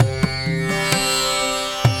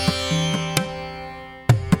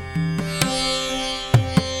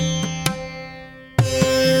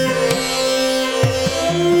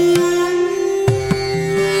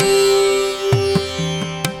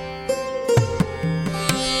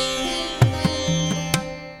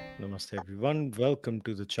everyone. Welcome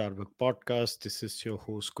to the Charvak podcast. This is your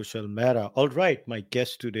host Kushal Mehra. All right, my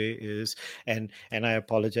guest today is, and I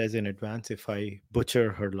apologize in advance if I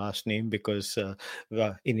butcher her last name because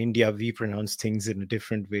in India we pronounce things in a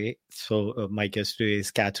different way. So my guest today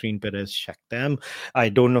is Catherine Perez Shaktam. I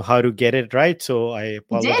don't know how to get it right, so I You did.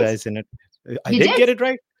 apologize in it. I You did did. get it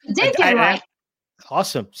right. You did get it I, right.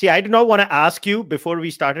 Awesome. See, I did not want to ask you before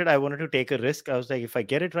we started. I wanted to take a risk. I was like, if I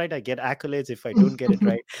get it right, I get accolades. If I don't get it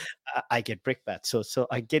right, I get brickbats. So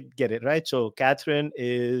I get it right. So Catherine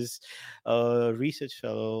is a research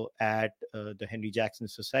fellow at the Henry Jackson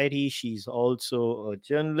Society. She's also a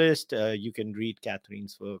journalist. You can read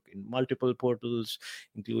Catherine's work in multiple portals,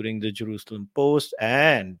 including the Jerusalem Post.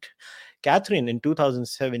 And Catherine in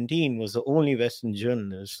 2017 was the only Western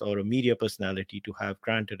journalist or a media personality to have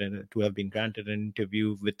been granted an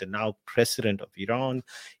interview with the now president of Iran,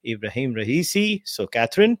 Ibrahim Raisi. So,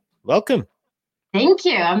 Catherine, welcome. Thank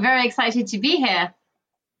you. I'm very excited to be here.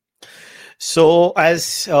 So,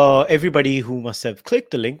 as everybody who must have clicked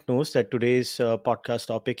the link knows that today's podcast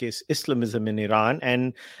topic is Islamism in Iran,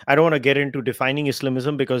 and I don't want to get into defining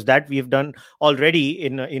Islamism because that we've done already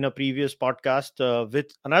in a previous podcast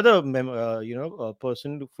with another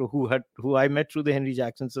person who I met through the Henry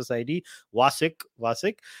Jackson Society, Wasik.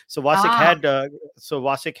 So Ah,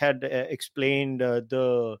 Wasik had explained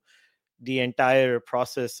the entire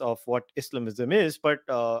process of what Islamism is. But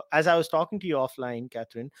as I was talking to you offline,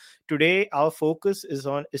 Catherine, today our focus is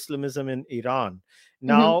on Islamism in Iran. mhm.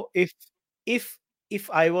 Now, if if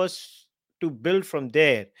I was to build from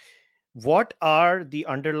there, what are the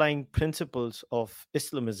underlying principles of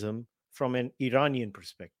Islamism from an Iranian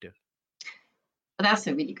perspective? That's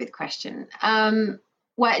a really good question.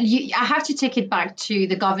 I have to take it back to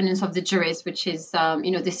the governance of the juries, which is,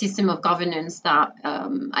 the system of governance that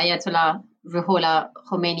Ayatollah Ruhollah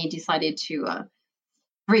Khomeini decided to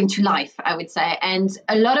bring to life, I would say. And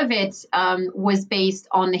a lot of it was based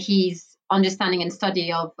on his understanding and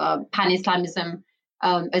study of pan-Islamism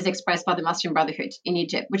as expressed by the Muslim Brotherhood in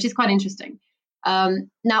Egypt, which is quite interesting.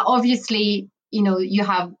 Now, obviously, you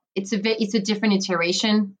have it's a different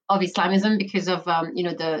iteration of Islamism because of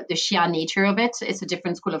the Shia nature of it. It's a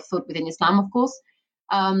different school of thought within Islam, of course.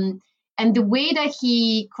 Um, and the way that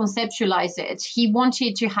he conceptualized it, he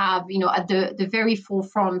wanted to have, at the very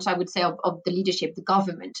forefront, I would say, of the leadership, the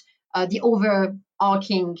government, the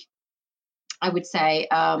overarching, I would say,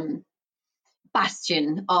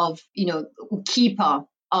 bastion of, keeper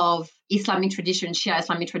of Islamic tradition, Shia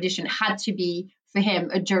Islamic tradition, had to be for him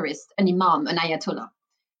a jurist, an imam, an ayatollah.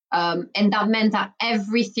 And that meant that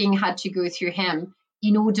everything had to go through him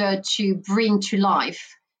in order to bring to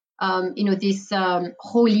life, this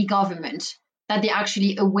holy government that they're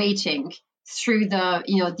actually awaiting through the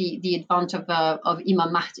advent of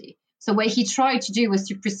Imam Mahdi. So what he tried to do was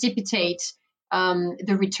to precipitate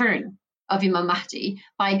the return of Imam Mahdi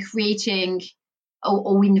by creating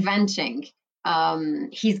or inventing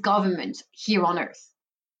his government here on earth.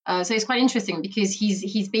 So it's quite interesting because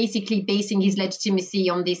he's basically basing his legitimacy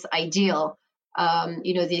on this ideal,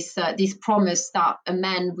 this promise that a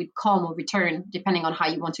man would come or return, depending on how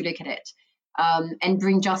you want to look at it, and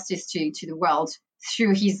bring justice to the world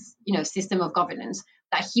through his system of governance.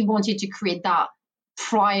 That he wanted to create that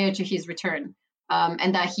prior to his return,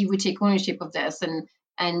 and that he would take ownership of this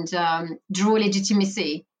and draw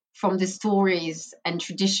legitimacy from the stories and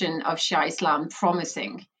tradition of Shia Islam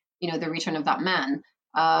promising, the return of that man,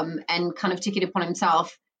 and kind of take it upon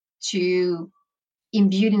himself to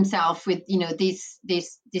imbue himself with,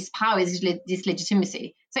 this power, this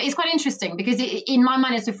legitimacy. So it's quite interesting because in my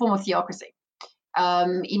mind, it's a form of theocracy.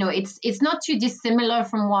 It's not too dissimilar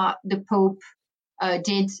from what the Pope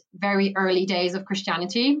did very early days of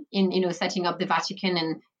Christianity in setting up the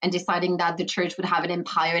Vatican and deciding that the church would have an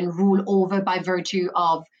empire and rule over by virtue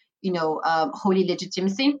of holy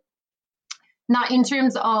legitimacy. Now, in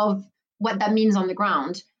terms of what that means on the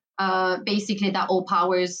ground, basically that all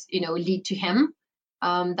powers lead to him,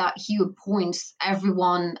 that he appoints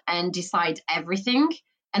everyone and decides everything,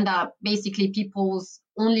 and that basically people's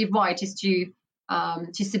only right is to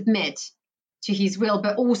submit to his will,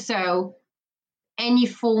 but also any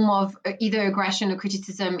form of either aggression or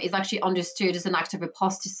criticism is actually understood as an act of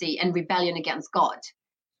apostasy and rebellion against God,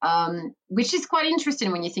 which is quite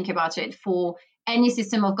interesting when you think about it, for any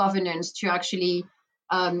system of governance to actually,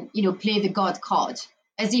 play the God card,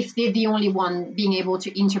 as if they're the only one being able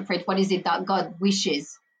to interpret what is it that God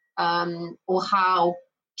wishes, or how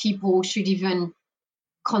people should even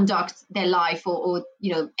conduct their life, or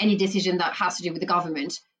any decision that has to do with the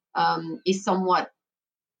government, is somewhat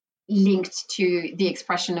linked to the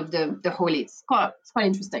expression of the holy. It's quite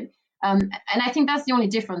interesting. And I think that's the only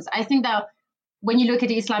difference. I think that when you look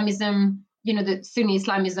at Islamism, the Sunni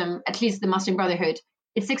Islamism, at least the Muslim Brotherhood,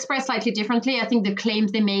 it's expressed slightly differently. I think the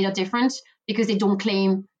claims they made are different because they don't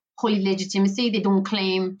claim holy legitimacy. They don't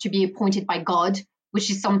claim to be appointed by God,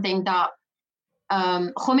 which is something that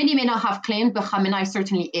Khomeini may not have claimed, but Khamenei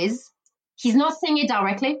certainly is. He's not saying it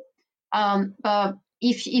directly, but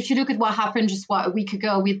if you look at what happened just a week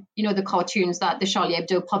ago with the cartoons that the Charlie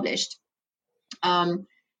Hebdo published, the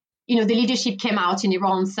leadership came out in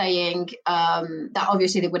Iran saying that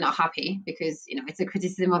obviously they were not happy because it's a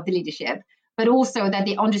criticism of the leadership, but also that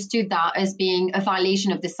they understood that as being a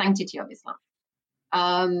violation of the sanctity of Islam.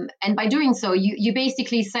 And by doing so, you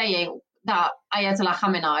basically saying that Ayatollah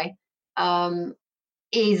Khamenei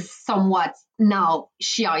is somewhat now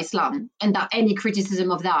Shia Islam, and that any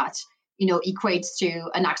criticism of that, equates to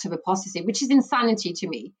an act of apostasy, which is insanity to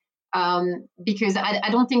me, because I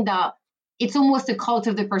don't think that it's almost a cult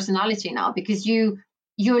of the personality now, because you're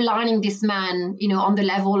aligning this man, on the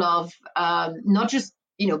level of not just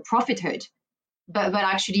prophethood, but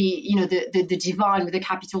actually the divine with a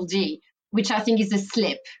capital D, which I think is a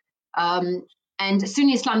slip. And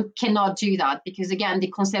Sunni Islam cannot do that because again they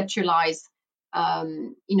conceptualize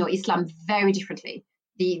Islam very differently.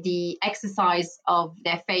 The exercise of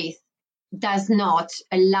their faith does not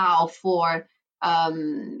allow for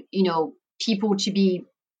people to be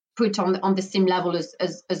put on the same level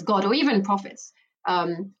as God or even prophets.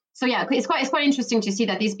 So yeah, it's quite interesting to see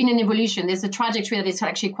that there's been an evolution. There's a trajectory that is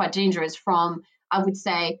actually quite dangerous from, I would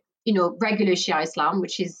say, regular Shia Islam,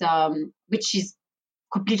 which is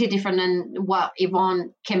completely different than what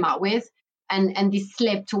Iran came out with, and this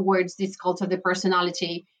slip towards this cult of the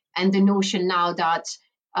personality and the notion now that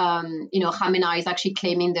Khamenei is actually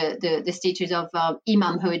claiming the status of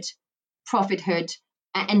imamhood, prophethood,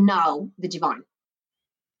 and now the divine.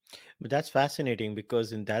 But that's fascinating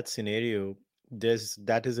because in that scenario,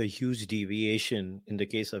 that is a huge deviation in the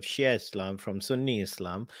case of Shia Islam from Sunni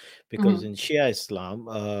Islam, because in Shia Islam,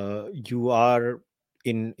 you are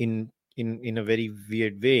in a very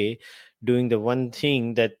weird way doing the one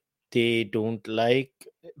thing that they don't like,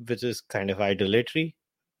 which is kind of idolatry,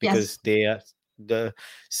 because Yes. they are the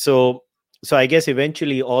so so I guess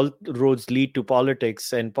eventually all roads lead to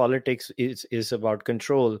politics, and politics is about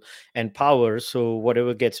control and power. So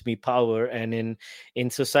whatever gets me power, and in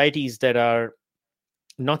societies that are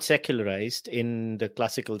not secularized in the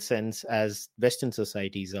classical sense as Western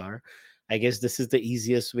societies are, I guess this is the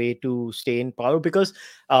easiest way to stay in power. Because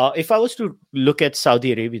if I was to look at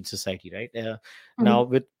Saudi Arabian society, right now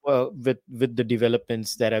with the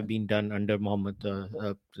developments that have been done under Muhammad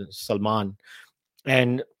Salman,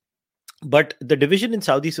 and but the division in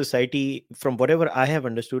Saudi society, from whatever I have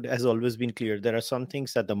understood, has always been clear. There are some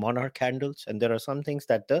things that the monarch handles, and there are some things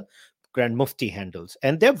that the Grand Mufti handles.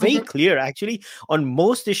 And they're very clear, actually. On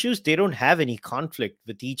most issues, they don't have any conflict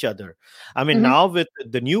with each other. I mean, now with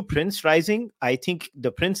the new prince rising, I think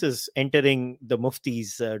the prince is entering the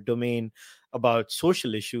Mufti's domain about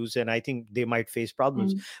social issues, and I think they might face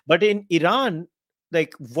problems. But in Iran,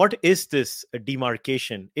 like, what is this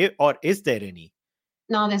demarcation, or is there any?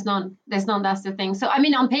 No, there's none. There's none. That's the thing. So, I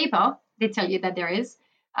mean, on paper, they tell you that there is.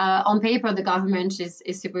 On paper, the government is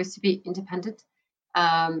supposed to be independent,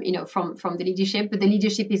 from the leadership. But the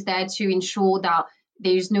leadership is there to ensure that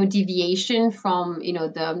there's no deviation from,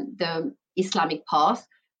 the Islamic path.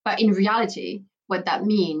 But in reality, what that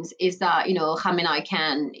means is that, Khamenei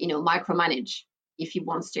can, micromanage if he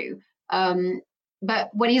wants to. But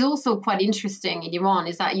what is also quite interesting in Iran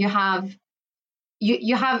is that you have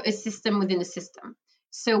a system within a system.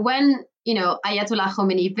 So when Ayatollah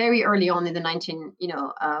Khomeini very early on in the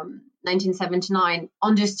 1979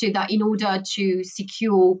 understood that in order to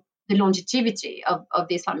secure the longevity of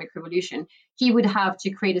the Islamic Revolution, he would have to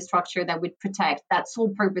create a structure that would protect. That sole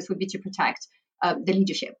purpose would be to protect the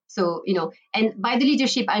leadership. So and by the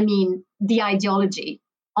leadership I mean the ideology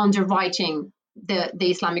underwriting the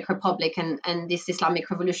Islamic Republic and this Islamic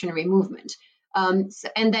revolutionary movement. And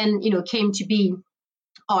then came to be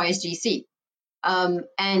RSGC.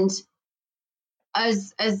 And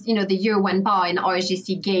as the year went by and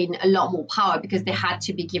RSGC gained a lot more power because they had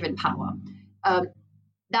to be given power,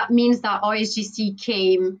 that means that RSGC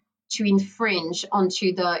came to infringe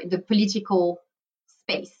onto the political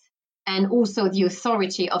space and also the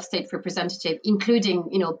authority of state representative, including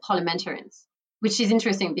parliamentarians, which is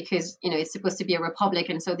interesting because it's supposed to be a republic,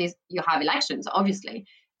 and so you have elections, obviously,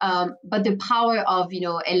 but the power of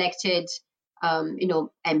elected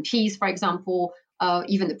MPs, for example,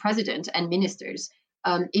 even the president and ministers,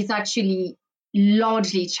 is actually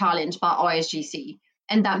largely challenged by RSGC.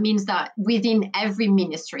 And that means that within every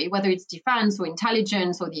ministry, whether it's defense or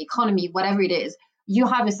intelligence or the economy, whatever it is, you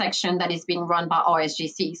have a section that is being run by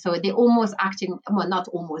RSGC. So they're almost acting, well, not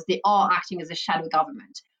almost, they are acting as a shadow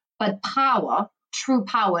government. But power, true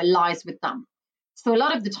power, lies with them. So a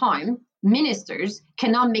lot of the time, ministers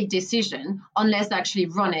cannot make decision unless they actually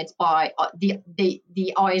run it by the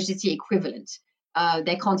RSGC equivalent,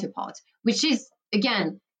 their counterpart, which is,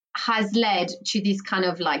 again, has led to this kind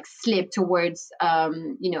of like slip towards,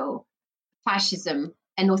 fascism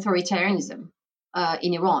and authoritarianism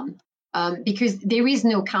in Iran, because there is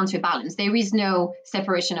no counterbalance. There is no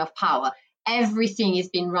separation of power. Everything is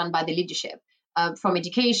being run by the leadership, from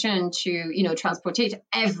education to, transportation,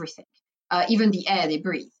 everything, even the air they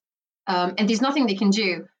breathe. And there's nothing they can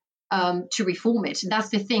do to reform it. That's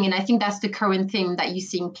the thing. And I think that's the current thing that you're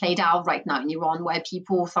seeing played out right now in Iran, where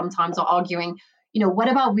people sometimes are arguing,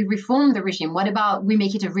 what about we reform the regime? What about we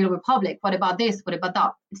make it a real republic? What about this? What about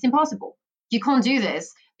that? It's impossible. You can't do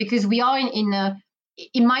this because we are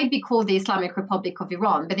it might be called the Islamic Republic of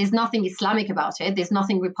Iran, but there's nothing Islamic about it. There's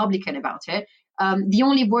nothing Republican about it. The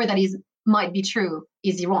only word that might be true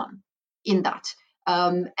is Iran in that.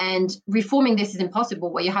 And reforming this is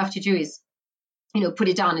impossible. What you have to do is, put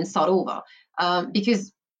it down and start over,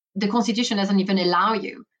 because the constitution doesn't even allow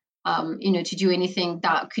you, to do anything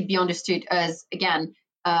that could be understood as, again,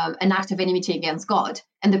 an act of enmity against God.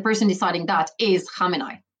 And the person deciding that is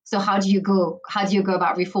Khamenei. So how do you go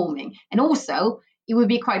about reforming? And also, it would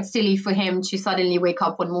be quite silly for him to suddenly wake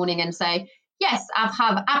up one morning and say, yes, I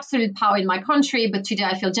have absolute power in my country, but today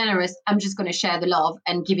I feel generous. I'm just going to share the love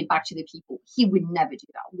and give it back to the people. He would never do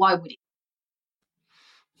that. Why would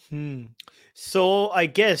he? So I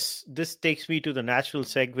guess this takes me to the natural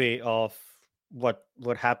segue of what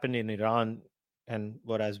happened in Iran and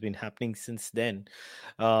what has been happening since then.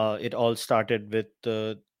 It all started with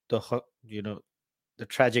the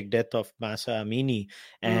tragic death of Masa Amini,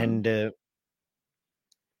 and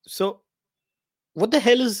so what the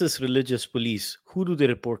hell is this religious police? Who do they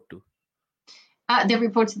report to? They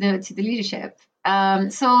report to the leadership.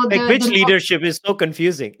 Which leadership is so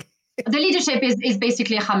confusing? The leadership is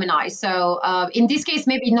basically Khamenei. So in this case,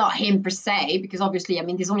 maybe not him per se, because obviously,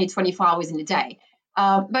 there's only 24 hours in a day.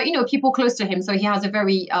 But people close to him. So he has a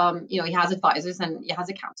very, he has advisors and he has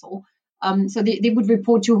a council. So they would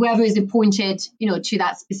report to whoever is appointed, to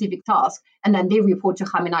that specific task, and then they report to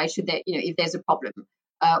Khamenei should they, if there's a problem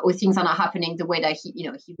or things are not happening the way that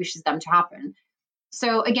he wishes them to happen.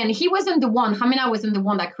 So again, Khamenei wasn't the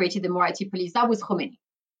one that created the morality police. That was Khomeini.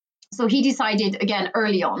 So he decided, again,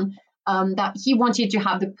 early on, that he wanted to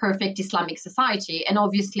have the perfect Islamic society. And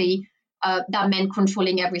obviously, that meant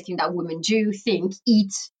controlling everything that women do, think,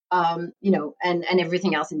 eat, and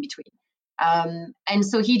everything else in between. And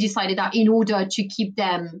so he decided that in order to keep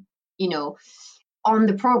them, on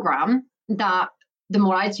the program, that the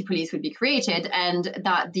morality police would be created and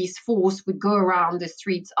that this force would go around the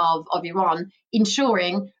streets of Iran,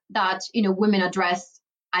 ensuring that, women are dressed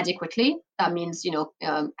adequately. That means,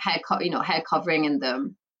 hair covering and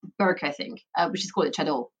the burqa, I think, which is called a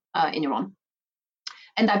chador in Iran.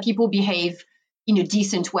 And that people behave in a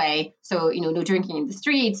decent way. So, no drinking in the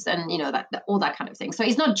streets and, that all that kind of thing. So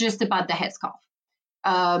it's not just about the headscarf.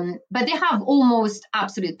 But they have almost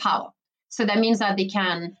absolute power. So that means that they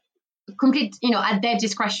can at their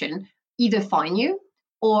discretion, either fine you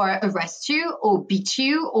or arrest you or beat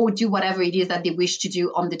you or do whatever it is that they wish to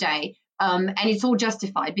do on the day. And it's all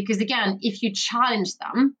justified because, again, if you challenge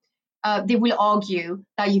them, they will argue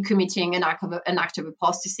that you're committing an act of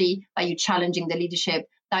apostasy, that you're challenging the leadership,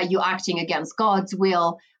 that you're acting against God's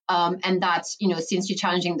will, and that, since you're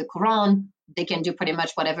challenging the Quran, they can do pretty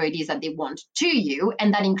much whatever it is that they want to you,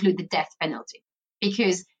 and that include the death penalty.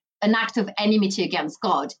 Because an act of enmity against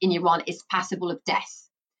God in Iran is passible of death.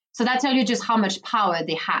 So that tells you just how much power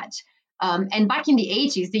they had. And back in the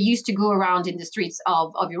 80s, they used to go around in the streets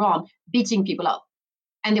of Iran beating people up.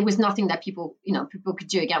 And there was nothing that people could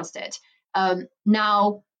do against it.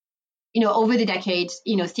 Now, over the decades,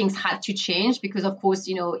 things had to change because, of course,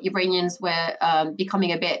 Iranians were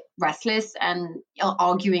becoming a bit restless and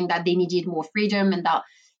arguing that they needed more freedom and that,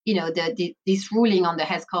 this ruling on the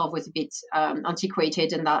headscarf was a bit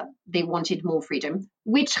antiquated and that they wanted more freedom,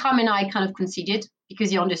 which Khamenei kind of conceded because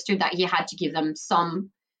he understood that he had to give them some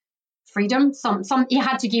freedom, he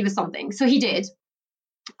had to give us something. So he did.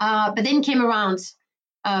 But then came around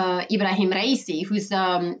Ibrahim Raisi, who's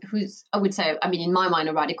I would say, in my mind,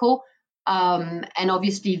 a radical, and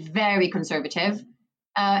obviously very conservative.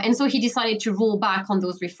 And so he decided to roll back on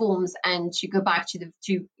those reforms and to go back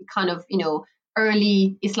to kind of,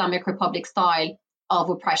 early Islamic Republic style of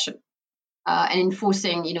oppression. and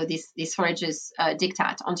enforcing, this forager's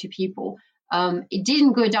diktat onto people. It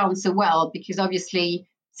didn't go down so well because obviously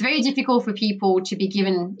it's very difficult for people to be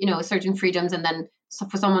given, certain freedoms and then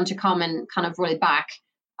for someone to come and kind of roll it back,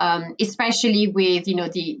 especially with,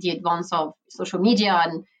 the advance of social media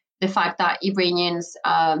and the fact that Iranians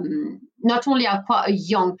not only are quite a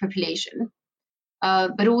young population,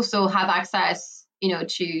 but also have access,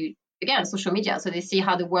 to, again, social media. So they see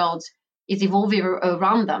how the world is evolving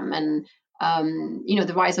around them, and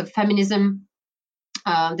the rise of feminism,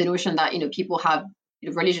 the notion that people have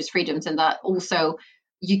religious freedoms, and that also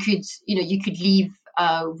you could live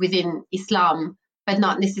within Islam, but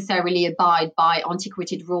not necessarily abide by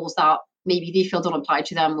antiquated rules that maybe they feel don't apply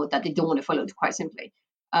to them or that they don't want to follow, quite simply.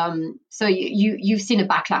 So you've seen a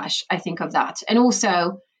backlash, I think, of that, and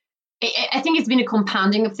also I think it's been a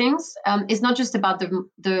compounding of things. It's not just about the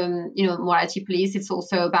morality police. It's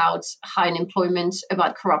also about high unemployment,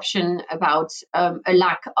 about corruption, about a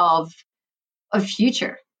lack of a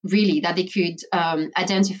future, really, that they could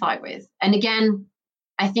identify with. And again,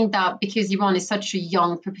 I think that because Iran is such a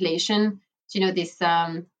young population, this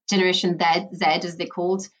generation Z, as they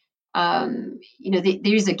called,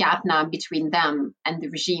 there is a gap now between them and the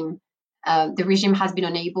regime. The regime has been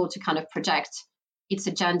unable to kind of project its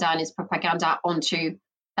agenda and its propaganda onto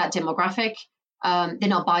that demographic. They're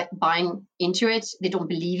not buying into it. They don't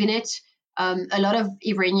believe in it. A lot of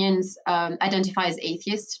Iranians identify as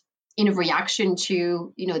atheists in reaction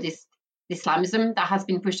to this Islamism that has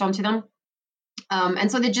been pushed onto them, and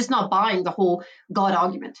so they're just not buying the whole God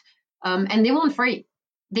argument, and they want free.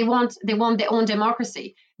 They want their own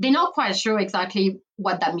democracy. They're not quite sure exactly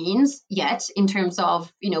what that means yet, in terms of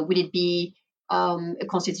would it be a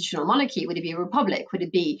constitutional monarchy? Would it be a republic? Would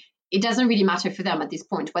it be? It doesn't really matter for them at this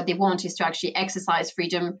point. What they want is to actually exercise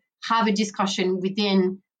freedom, have a discussion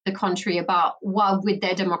within the country about what would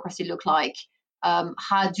their democracy look like,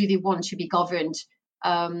 how do they want to be governed,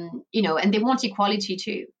 and they want equality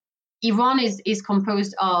too. Iran is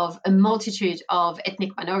composed of a multitude of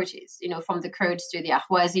ethnic minorities, from the Kurds to the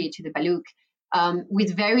Ahwazi to the Baluch,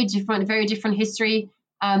 with very different history,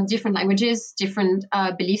 different languages, different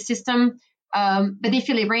belief system, but they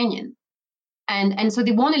feel Iranian. And so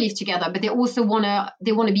they want to live together, but they also want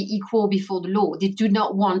to be equal before the law. They do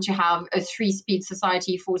not want to have a 3-speed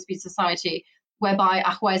society, 4-speed society, whereby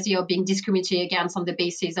Ahwazi are being discriminated against on the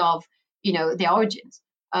basis of their origins.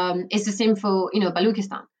 It's the same for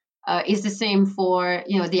Baluchistan. It's the same for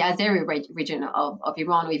the Azeri region of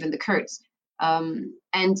Iran, or even the Kurds. And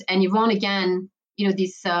Iran, again,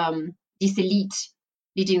 this elite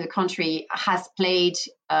leading the country has played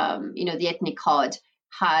the ethnic card,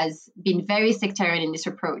 has been very sectarian in this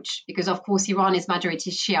approach, because of course Iran is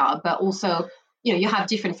majority Shia, but also you have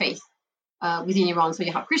different faiths within Iran. So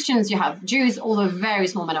you have Christians, you have Jews, although a very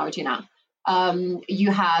small minority now.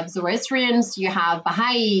 You have Zoroastrians, you have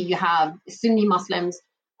Baha'i, you have Sunni Muslims,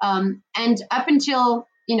 and up until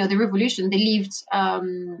the revolution, they lived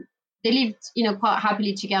quite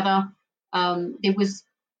happily together. There was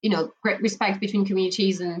great respect between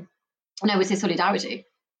communities, and I would say solidarity.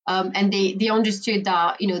 And they understood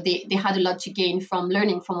that they had a lot to gain from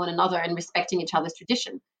learning from one another and respecting each other's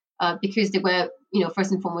tradition, because they were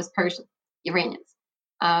first and foremost Persian Iranians.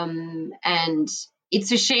 And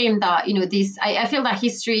it's a shame that this. I feel that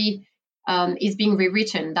history is being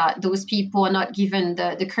rewritten, that those people are not given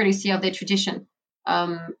the courtesy of their tradition,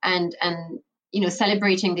 and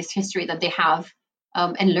celebrating this history that they have,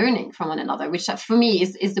 and learning from one another, which for me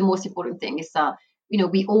is the most important thing. Is that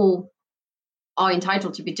we all are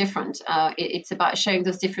entitled to be different. It's about sharing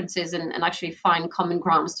those differences and actually find common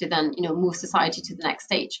grounds to then move society to the next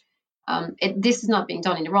stage. This is not being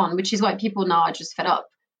done in Iran, which is why people now are just fed up.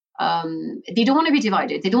 They don't want to be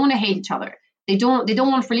divided. They don't want to hate each other. They don't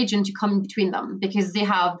want religion to come between them, because they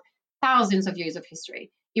have thousands of years of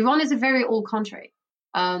history. Iran is a very old country,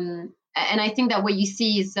 and I think that what you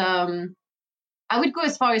see is, I would go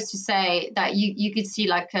as far as to say that you could see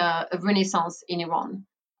like a renaissance in Iran.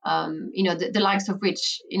 The likes of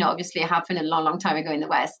which obviously happened a long time ago in the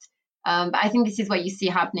West. But I think this is what you see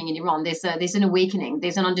happening in Iran. There's an awakening.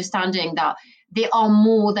 There's an understanding that they are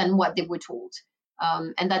more than what they were told,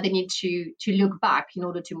 and that they need to look back in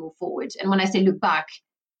order to move forward. And when I say look back,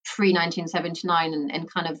 pre-1979,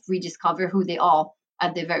 and kind of rediscover who they are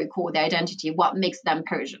at their very core, their identity, what makes them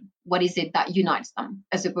Persian, what is it that unites them,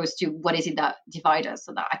 as opposed to what is it that divides us,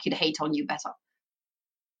 so that I could hate on you better.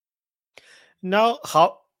 Now,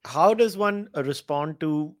 how does one respond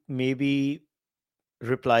to maybe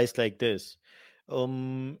replies like this?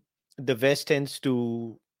 The West tends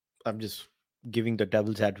to, I'm just giving the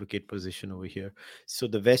devil's advocate position over here. So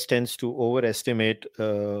the West tends to overestimate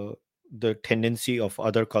the tendency of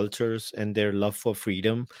other cultures and their love for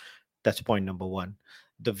freedom. That's point number one.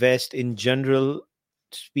 The West in general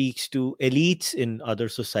speaks to elites in other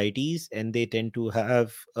societies, and they tend to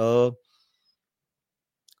have a,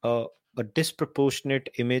 a disproportionate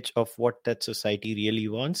image of what that society really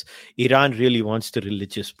wants. Iran really wants the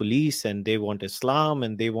religious police, and they want Islam,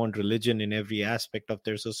 and they want religion in every aspect of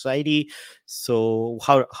their society. So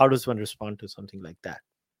how does one respond to something like that?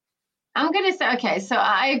 I'm going to say, okay, so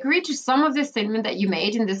I agree to some of the statement that you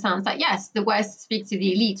made in the sense that, yes, the West speaks to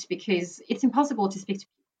the elite because it's impossible to speak to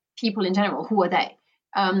people in general. Who are they?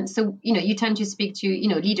 So, you tend to speak to,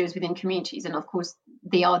 leaders within communities, and of course,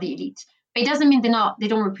 they are the elite. But it doesn't mean they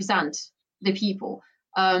don't represent the people.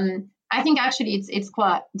 I think actually it's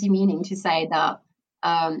quite demeaning to say that,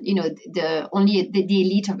 the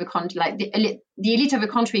elite of the country, like the elite of the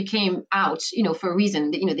country came out, for a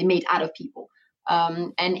reason. They made out of people.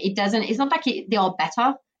 And it's not like they are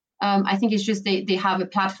better. I think it's just they have a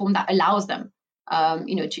platform that allows them,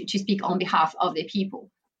 to speak on behalf of their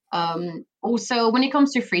people. Also, when it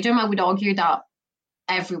comes to freedom, I would argue that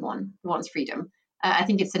everyone wants freedom. I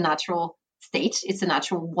think it's a natural state. It's a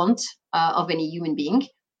natural want of any human being.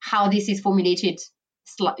 How this is formulated,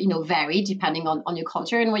 vary depending on your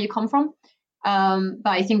culture and where you come from. But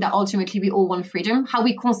I think that ultimately we all want freedom. How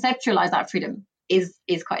we conceptualize that freedom is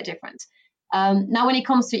quite different. Now, when it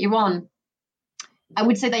comes to Iran, I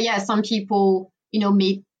would say that, yeah, some people,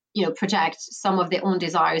 may, project some of their own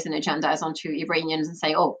desires and agendas onto Iranians and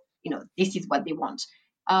say, oh, this is what they want.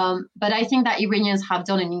 But I think that Iranians have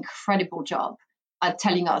done an incredible job at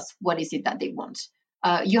telling us what is it that they want.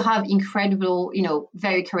 You have incredible,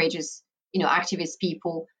 very courageous, activist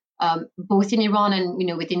people, both in Iran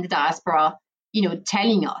and, within the diaspora,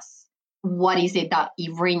 telling us what is it that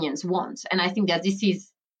Iranians want. And I think that this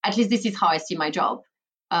is how I see my job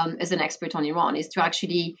as an expert on Iran, is to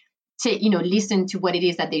actually listen to what it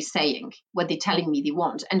is that they're saying, what they're telling me they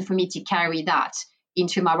want, and for me to carry that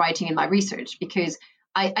into my writing and my research, because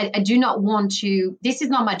I do not want to, this is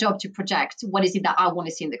not my job to project what is it that I want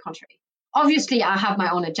to see in the country. Obviously, I have my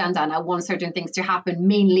own agenda and I want certain things to happen,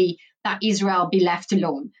 mainly that Israel be left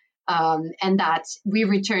alone. And that we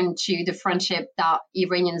return to the friendship that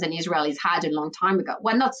Iranians and Israelis had a long time ago.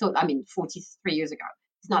 Well, 43 years ago.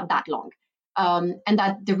 It's not that long. And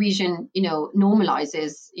that the region,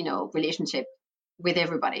 normalizes, relationship with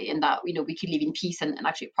everybody, and that, we could live in peace and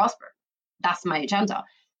actually prosper. That's my agenda.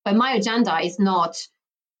 But my agenda is not,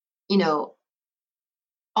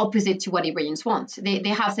 opposite to what Iranians want. They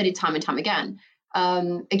have said it time and time again.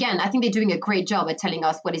 Again, I think they're doing a great job at telling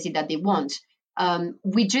us what is it that they want.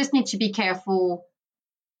 We just need to be careful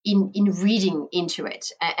in reading into it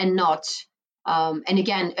and not, and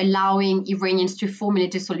again, allowing Iranians to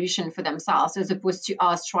formulate a solution for themselves, as opposed to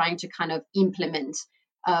us trying to kind of implement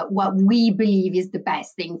what we believe is the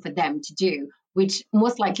best thing for them to do, which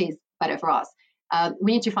most likely is better for us.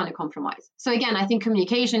 We need to find a compromise. So again, I think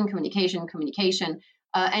communication,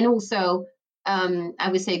 and also, I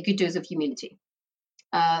would say, a good dose of humility.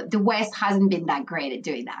 The West hasn't been that great at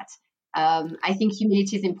doing that. I think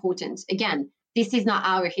humility is important. Again, this is not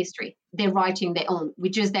our history. They're writing their own.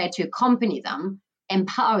 We're just there to accompany them,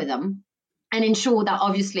 empower them, and ensure that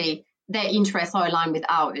obviously their interests are aligned with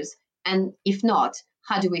ours. And if not,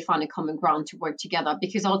 how do we find a common ground to work together?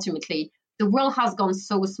 Because ultimately, the world has gone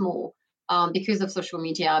so small because of social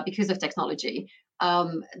media, because of technology,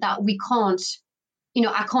 that we can't,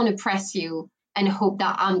 I can't oppress you and hope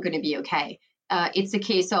that I'm going to be okay. It's a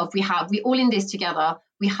case of we're all in this together.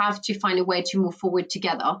 We have to find a way to move forward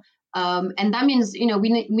together. And that means, we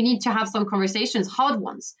need to have some conversations, hard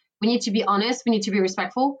ones. We need to be honest. We need to be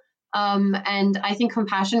respectful. And I think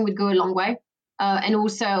compassion would go a long way. And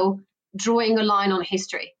also drawing a line on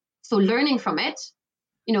history. So learning from it,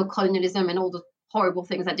 colonialism and all the horrible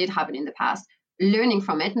things that did happen in the past, learning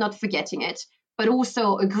from it, not forgetting it, but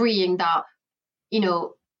also agreeing that,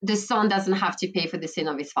 the son doesn't have to pay for the sin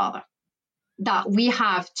of his father. That we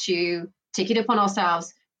have to take it upon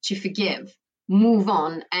ourselves to forgive, move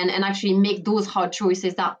on, and actually make those hard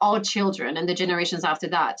choices that our children and the generations after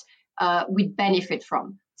that would benefit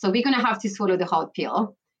from. So we're going to have to swallow the hard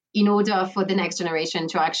pill in order for the next generation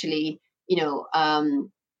to actually,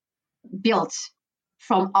 build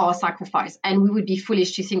from our sacrifice. And we would be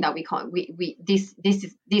foolish to think that we can't. This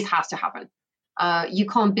has to happen. You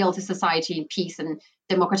can't build a society in peace and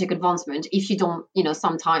democratic advancement if you don't,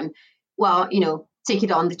 sometime, take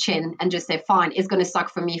it on the chin and just say, fine, it's going to suck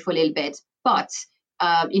for me for a little bit, but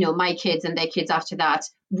my kids and their kids after that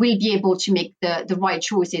will be able to make the right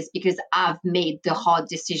choices because I've made the hard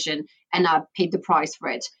decision and I've paid the price for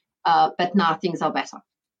it. But now things are better,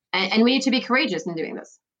 and we need to be courageous in doing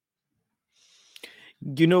this.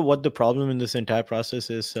 You know what the problem in this entire process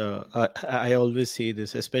is? I always say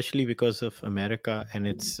this, especially because of America and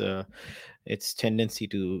its tendency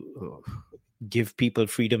to give people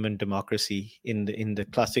freedom and democracy in the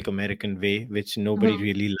classic American way, which nobody Mhm.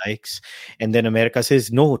 really likes. And then America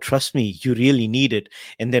says, "No, trust me, you really need it."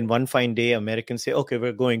 And then one fine day, Americans say, "Okay,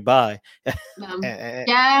 we're going by." Yeah,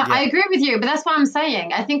 Yeah, I agree with you, but that's what I'm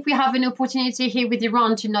saying. I think we have an opportunity here with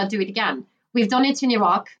Iran to not do it again. We've done it in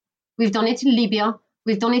Iraq, we've done it in Libya,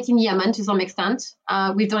 we've done it in Yemen to some extent,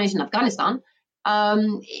 we've done it in Afghanistan,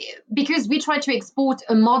 um, because we try to export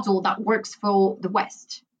a model that works for the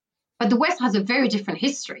West. But the West has a very different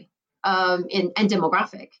history and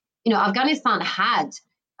demographic. You know, Afghanistan had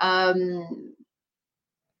I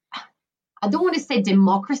don't want to say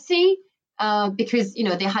democracy because you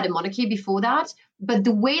know they had a monarchy before that, but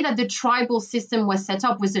the way that the tribal system was set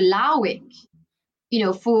up was allowing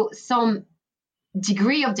for some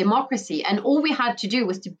degree of democracy, and all we had to do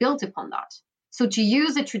was to build upon that. So to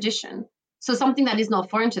use a tradition, so something that is not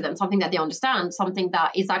foreign to them, something that they understand, something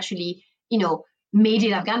that is actually made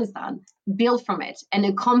in Afghanistan, build from it and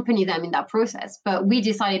accompany them in that process. But we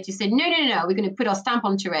decided to say, no, no, no, we're going to put our stamp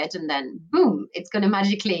onto it and then boom, it's going to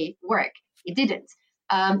magically work. It didn't.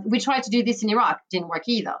 We tried to do this in Iraq, didn't work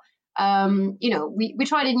either. We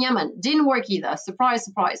tried in Yemen, didn't work either. Surprise,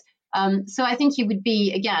 surprise. So I think it would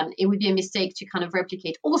be a mistake to kind of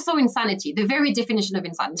replicate. Also, insanity, the very definition of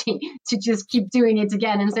insanity, to just keep doing it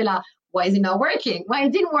again and say, like, why is it not working? Well,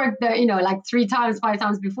 it didn't work, like 3 times, 5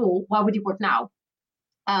 times before. Why would it work now?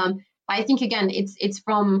 I think again, it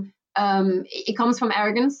comes from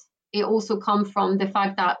arrogance. It also comes from the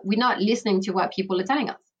fact that we're not listening to what people are telling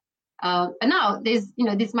us. But now there's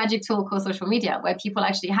this magic tool called social media where people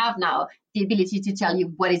actually have now the ability to tell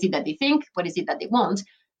you what is it that they think, what is it that they want.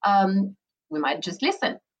 We might just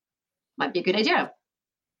listen. Might be a good idea.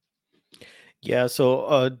 yeah.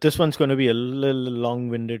 So this one's going to be a little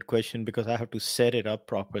long-winded question because I have to set it up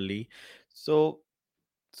properly. So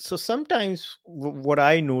sometimes what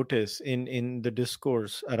I notice in the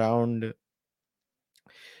discourse around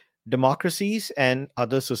democracies and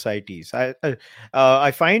other societies,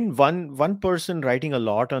 I find one person writing a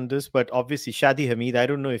lot on this, but obviously Shadi Hamid. I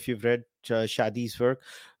don't know if you've read Shadi's work.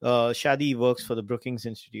 Shadi works for the Brookings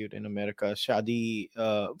Institute in America. Shadi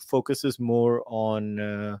focuses more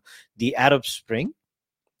on the Arab Spring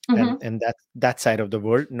and Mm-hmm. that side of the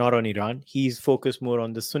world, not on Iran. He's focused more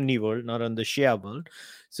on the Sunni world, not on the Shia world.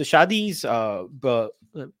 So Shadi's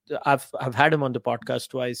I've had him on the podcast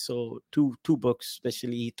twice. So two books,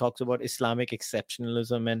 especially he talks about Islamic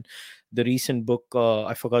exceptionalism, and the recent book,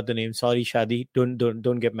 I forgot the name. Sorry, Shadi,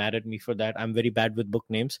 don't get mad at me for that. I'm very bad with book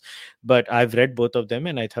names, but I've read both of them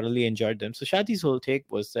and I thoroughly enjoyed them. So Shadi's whole take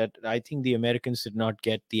was that I think the Americans did not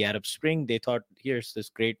get the Arab Spring. They thought, here's this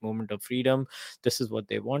great moment of freedom, this is what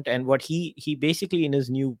they want. And what he basically in his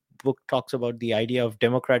new book talks about the idea of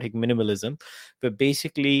democratic minimalism, where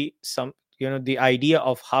basically the idea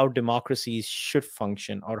of how democracies should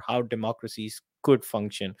function or how democracies could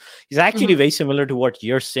function is actually Mm-hmm. very similar to what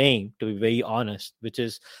you're saying, to be very honest, which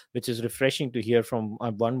is refreshing to hear from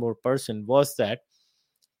one more person, was that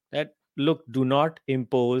look, do not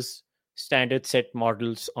impose standard set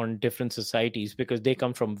models on different societies because they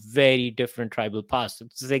come from very different tribal pasts.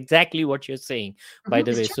 It's exactly what you're saying, by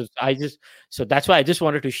Mm-hmm. the It's way. true. So that's why I just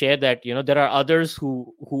wanted to share that there are others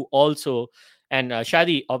who also. And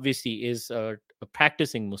Shadi obviously is a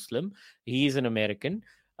practicing Muslim. He is an American,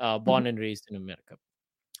 Mm-hmm. born and raised in America.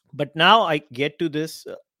 But now I get to this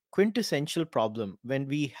quintessential problem when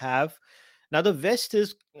we have now the West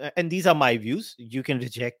is, and these are my views, you can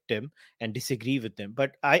reject them and disagree with them,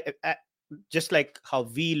 but I just like how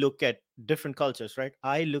we look at different cultures, right?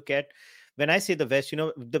 I look at, when I say the West,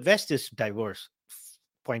 the West is diverse.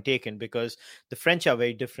 Point taken, because the French are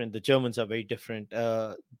very different, the Germans are very different,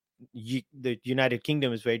 the United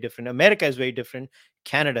Kingdom is very different, America is very different,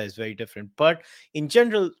 Canada is very different. But in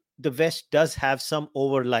general, the West does have some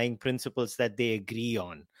overlying principles that they agree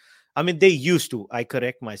on. I mean, they used to. I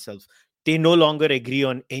correct myself. They no longer agree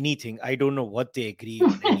on anything. I don't know what they agree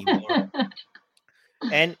on anymore.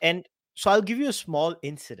 And so I'll give you a small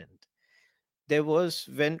incident. There was,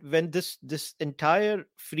 when this entire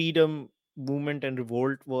freedom movement and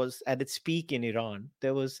revolt was at its peak in Iran,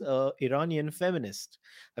 there was a Iranian feminist.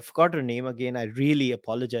 I forgot her name again. I really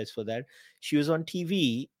apologize for that. She was on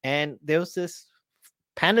TV and there was this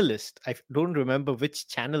panelist. I don't remember which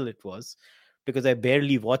channel it was because I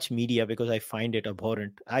barely watch media because I find it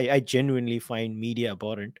abhorrent. I genuinely find media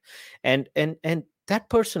abhorrent. And that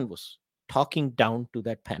person was talking down to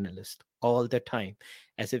that panelist all the time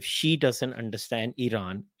as if she doesn't understand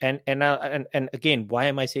Iran. And again, why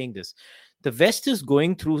am I saying this? the West is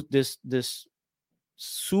going through this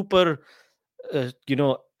super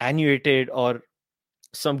annuated or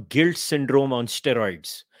some guilt syndrome on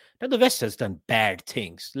steroids. Now the West has done bad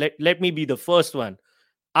things. Let me be the first one.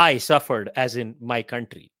 I suffered, as in my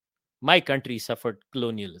country. My country suffered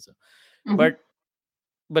colonialism. Mm-hmm.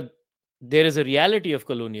 But there is a reality of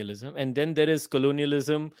colonialism, and then there is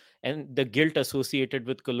colonialism and the guilt associated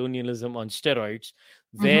with colonialism on steroids,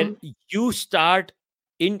 where Mm-hmm. you start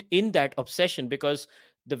in that obsession, because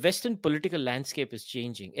the Western political landscape is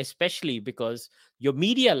changing, especially because your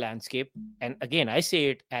media landscape, and again I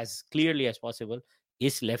say it as clearly as possible,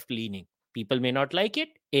 is left leaning. People may not like it,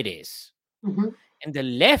 it is. Mm-hmm. And the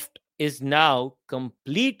left is now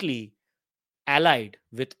completely allied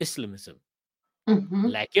with Islamism. Mm-hmm.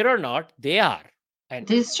 Like it or not, they are. And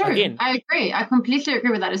This is true. again, I agree. I completely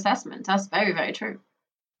agree with that assessment. That's very, very true.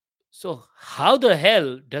 so how the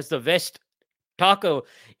hell does the West talk?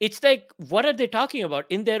 It's like, what are they talking about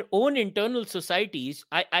in their own internal societies?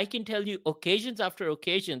 I can tell you occasions after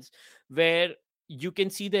occasions where you can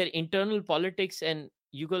see their internal politics and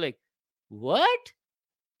you go like, what?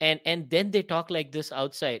 And then they talk like this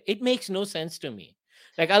outside. It makes no sense to me.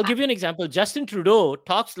 Like, I'll give you an example. Justin Trudeau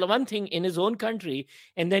talks one thing in his own country,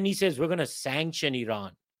 and then he says we're going to sanction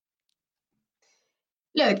Iran.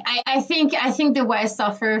 Look, I think the West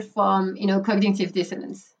suffer from cognitive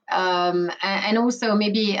dissonance, and also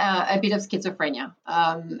maybe a bit of schizophrenia.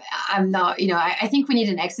 I'm not, I think we need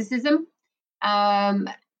an exorcism, and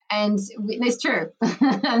it's true.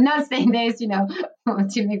 I'm not saying this,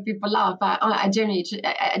 to make people laugh, but I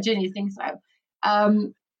genuinely think so.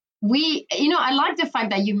 I like the fact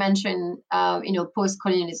that you mentioned,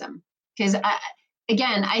 post-colonialism, because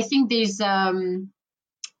again, I think there's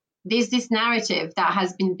this narrative that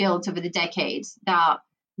has been built over the decades that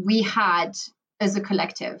we had, as a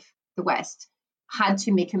collective, the West, had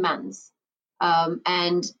to make amends,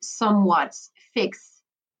 and somewhat fix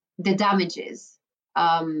the damages,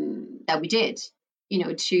 that we did,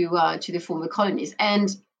 to the former colonies.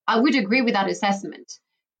 And I would agree with that assessment.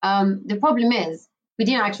 The problem is we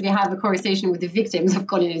didn't actually have a conversation with the victims of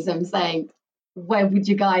colonialism saying, what would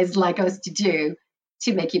you guys like us to do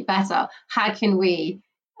to make it better? How can we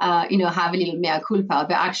have a little mea culpa,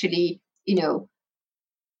 but actually,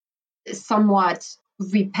 somewhat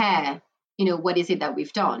repair, what is it that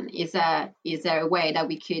we've done? Is there a way that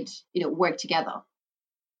we could, work together?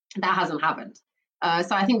 That hasn't happened.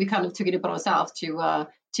 So I think we kind of took it upon ourselves to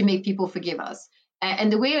make people forgive us.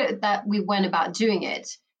 And the way that we went about doing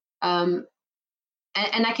it, and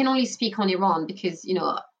I can only speak on Iran because,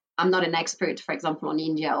 I'm not an expert, for example, on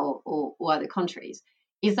India or other countries,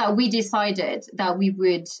 is that we decided that we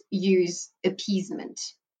would use appeasement,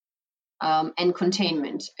 and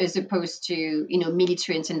containment, as opposed to,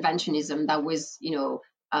 military interventionism that was,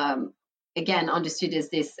 again, understood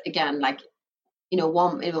as this, again, like,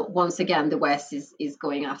 once again, the West is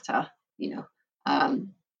going after,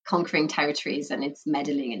 conquering territories, and it's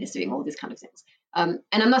meddling and it's doing all these kind of things. And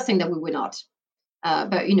I'm not saying that we were not,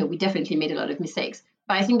 but we definitely made a lot of mistakes.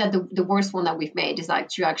 But I think that the worst one that we've made is like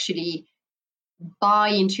to actually buy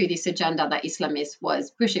into this agenda that Islamists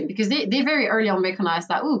was pushing, because they very early on recognized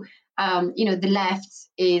that, the left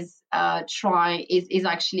is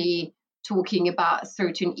actually talking about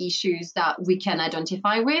certain issues that we can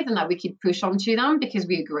identify with and that we could push onto them because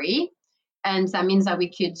we agree. And that means that we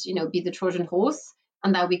could, be the Trojan horse,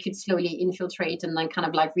 and that we could slowly infiltrate and then kind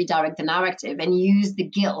of like redirect the narrative and use the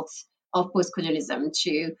guilt of post-colonialism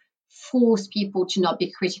to force people to not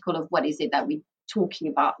be critical of what is it that we're talking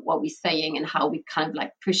about, what we're saying, and how we kind of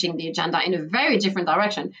like pushing the agenda in a very different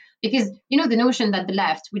direction. Because, the notion that the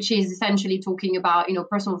left, which is essentially talking about,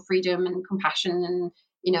 personal freedom and compassion and,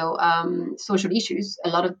 social issues, a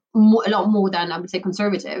lot more than, I would say,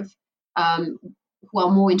 conservative, who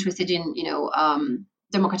are more interested in,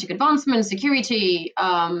 democratic advancement, security,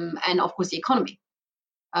 and of course the economy.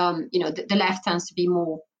 The left tends to be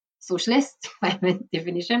more socialist by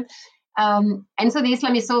definition, and so the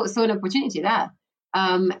Islamists saw an opportunity there.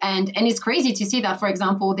 And it's crazy to see that, for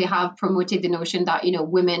example, they have promoted the notion that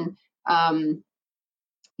women,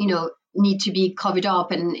 need to be covered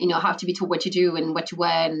up and have to be told what to do and what to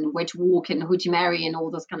wear and where to walk and who to marry and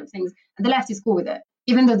all those kind of things. And the left is cool with it,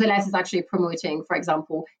 even though the left is actually promoting, for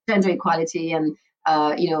example, gender equality and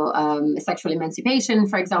sexual emancipation,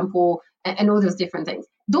 for example, and all those different things.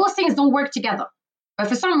 Those things don't work together. But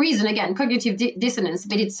for some reason, again, cognitive dissonance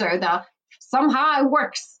made it so that somehow it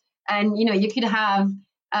works. And you can have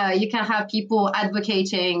people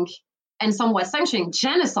advocating and somewhat sanctioning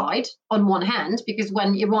genocide on one hand, because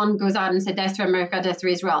when Iran goes out and says death to America, death to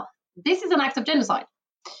Israel, this is an act of genocide.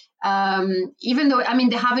 even though, I mean,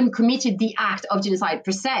 they haven't committed the act of genocide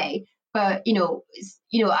per se, but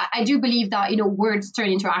I do believe that words turn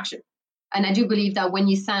into action, and I do believe that when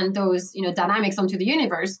you send those dynamics onto the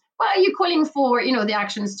universe, well, you're calling for the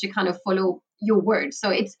actions to kind of follow your words.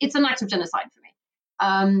 So it's an act of genocide for me.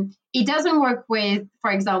 It doesn't work with,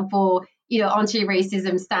 for example,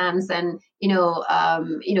 anti-racism stance and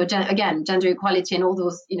again, gender equality and all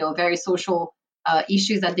those very social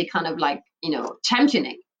issues that they kind of like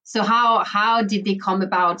championing. So how did they come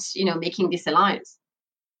about making this alliance?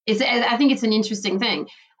 I think it's an interesting thing,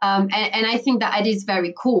 and I think that it is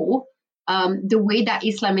very cool the way that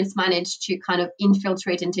Islamists managed to kind of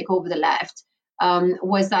infiltrate and take over the left.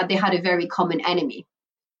 Was that they had a very common enemy,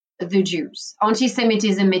 the Jews.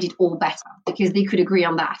 Anti-Semitism made it all better because they could agree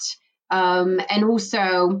on that. And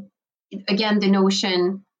also, again, the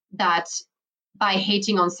notion that by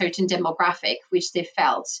hating on certain demographic, which they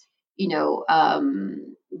felt,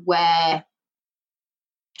 were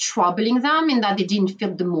troubling them in that they didn't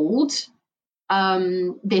fit the mold,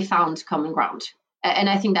 they found common ground. And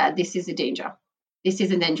I think that this is a danger. This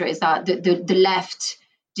is a danger, is that the left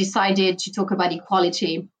decided to talk about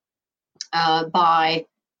equality by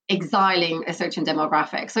exiling a certain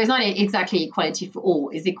demographic. So it's not exactly equality for all,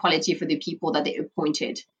 it's equality for the people that they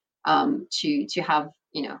appointed to have,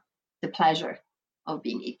 the pleasure of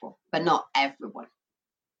being equal, but not everyone.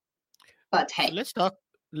 But hey. So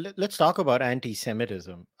let's talk about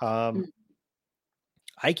anti-Semitism.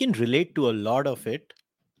 I can relate to a lot of it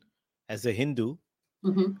as a Hindu,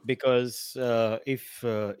 because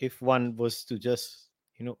if one was to just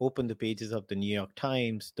open the pages of the New York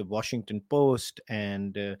Times, the Washington Post,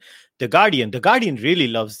 and the Guardian really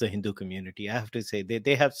loves the Hindu community. I have to say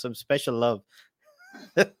they have some special love.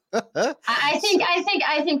 I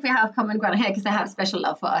think we have common ground here because they have special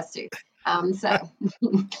love for us too. So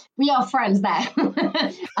we are friends there.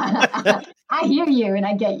 I hear you and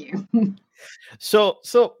I get you. So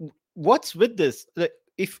what's with this?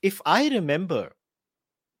 If I remember,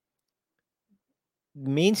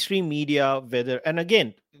 mainstream media,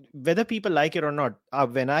 whether people like it or not,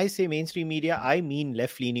 when I say mainstream media, I mean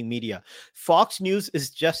left-leaning media. Fox News is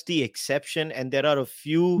just the exception, and there are a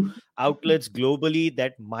few outlets globally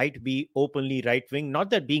that might be openly right-wing.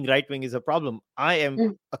 Not that being right-wing is a problem. I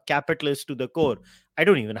am a capitalist to the core. I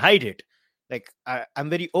don't even hide it. Like, I'm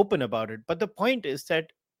very open about it. But the point is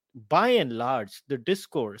that by and large, the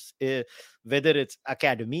discourse, whether it's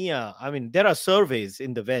academia, I mean, there are surveys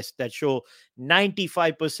in the West that show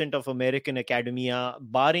 95% of American academia,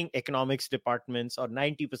 barring economics departments, or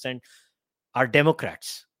 90%, are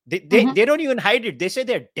Democrats. They don't even hide it. They say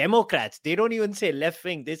they're Democrats. They don't even say left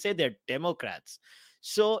wing. They say they're Democrats.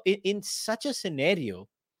 So in such a scenario,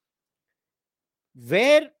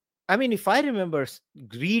 where, I mean, if I remember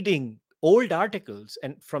reading old articles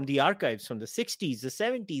and from the archives from the 60s, the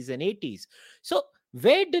 70s, and 80s. So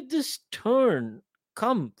where did this turn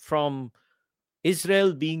come from?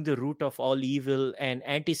 Israel being the root of all evil and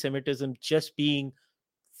anti-Semitism just being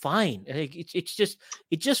fine. Like, it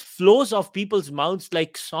just flows off people's mouths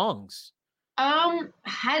like songs. Look,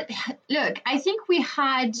 I think we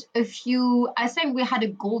had a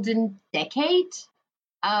golden decade.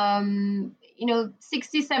 60s,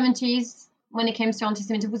 70s, when it came to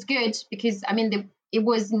anti-Semitism, was good because, I mean, it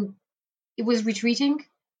was retreating.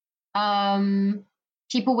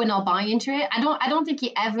 People were not buying into it. I don't think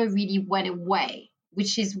it ever really went away,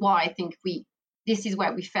 which is why I think this is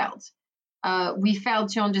where we felt. We failed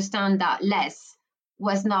to understand that less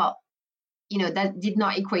was not, that did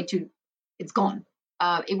not equate to it's gone.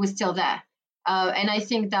 It was still there. And I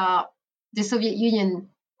think that the Soviet Union,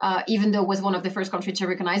 even though it was one of the first countries to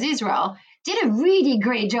recognize Israel, did a really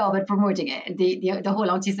great job at promoting it, the whole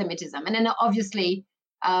anti-Semitism. And then obviously,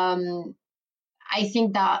 I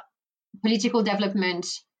think that political development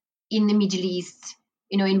in the Middle East,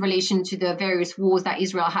 in relation to the various wars that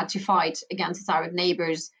Israel had to fight against its Arab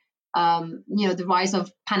neighbors, the rise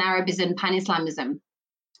of Pan-Arabism, Pan-Islamism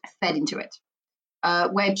fed into it,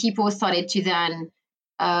 where people started to then,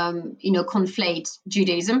 conflate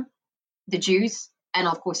Judaism, the Jews, and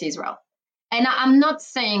of course Israel. And I'm not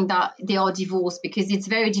saying that they are divorced because it's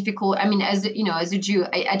very difficult. I mean, as a Jew,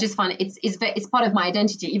 I just find it's part of my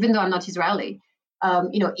identity, even though I'm not Israeli.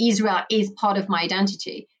 Israel is part of my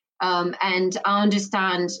identity. And I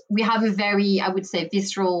understand we have a very, I would say,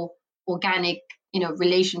 visceral, organic,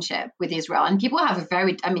 relationship with Israel. And people have a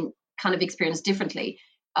very, kind of experience differently.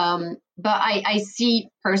 But I see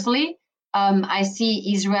personally, I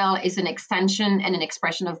see Israel as an extension and an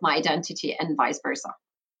expression of my identity and vice versa.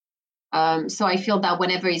 So I feel that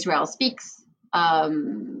whenever Israel speaks,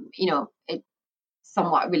 it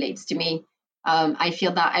somewhat relates to me. I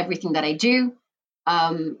feel that everything that I do,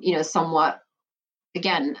 somewhat,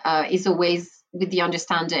 again, is always with the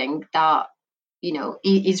understanding that,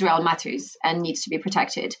 Israel matters and needs to be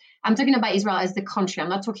protected. I'm talking about Israel as the country. I'm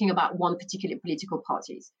not talking about one particular political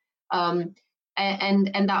parties. And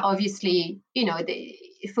that obviously,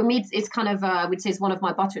 for me, it's kind of, I would say it's one of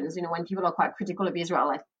my buttons. When people are quite critical of Israel,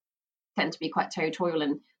 I tend to be quite territorial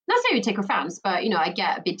and not necessarily take offense, but, I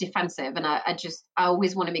get a bit defensive, and I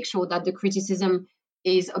always want to make sure that the criticism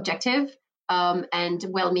is objective, and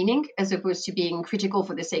well-meaning, as opposed to being critical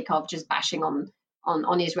for the sake of just bashing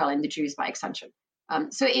on Israel and the Jews by extension.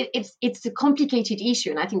 So it's a complicated issue,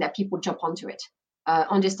 and I think that people jump onto it,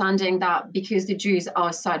 understanding that because the Jews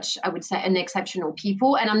are such, I would say, an exceptional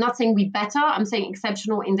people, and I'm not saying we better, I'm saying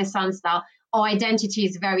exceptional in the sense that our identity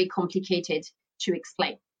is very complicated to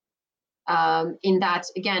explain. In that,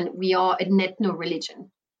 again, we are an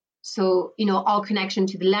ethno-religion. So, our connection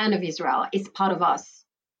to the land of Israel is part of us.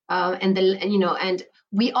 And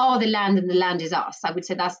we are the land and the land is us. I would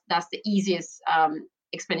say that's the easiest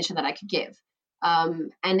explanation that I could give.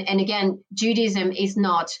 And again, Judaism is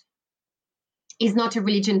not a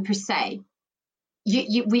religion per se.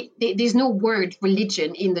 There's no word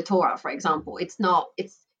religion in the Torah, for example. It's not.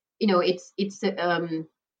 It's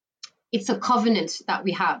a covenant that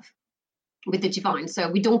we have with the divine. So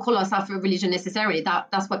we don't call ourselves a religion necessarily.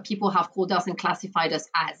 That's what people have called us and classified us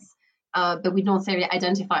as, but we don't necessarily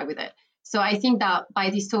identify with it. So I think that by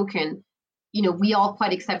this token, we are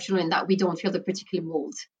quite exceptional in that we don't feel the particular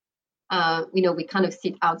mold. We kind of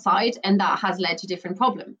sit outside, and that has led to different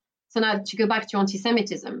problems. So now to go back to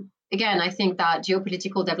anti-Semitism, again, I think that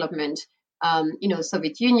geopolitical development,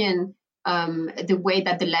 Soviet Union, the way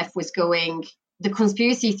that the left was going, the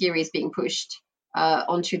conspiracy theories being pushed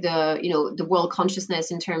onto the world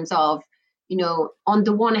consciousness in terms of, on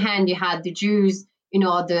the one hand, you had the Jews,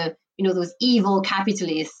 those evil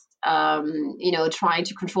capitalists, trying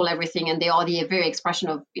to control everything, and they are the very expression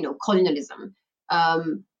of, colonialism.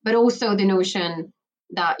 But also the notion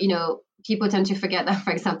that, people tend to forget that,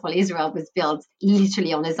 for example, Israel was built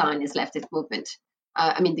literally on a Zionist leftist movement.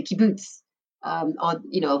 The kibbutz, are,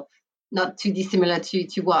 not too dissimilar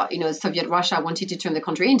to what, Soviet Russia wanted to turn the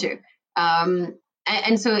country into.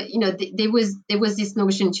 And so, there was this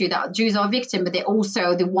notion too that Jews are victims, but they're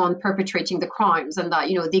also the one perpetrating the crimes, and that,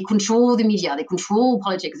 they control the media, they control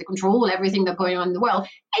politics, they control everything that's going on in the world.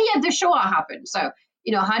 And yet the Shoah happened. So,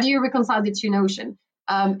 how do you reconcile the two notions?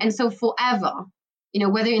 And so forever,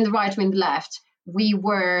 whether in the right or in the left, we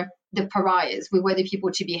were the pariahs. We were the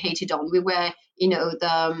people to be hated on. We were,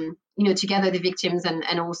 together the victims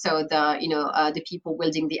and also the people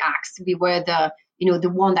wielding the axe. We were the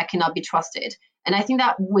one that cannot be trusted. And I think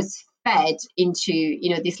that was fed into,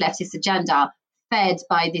 this leftist agenda, fed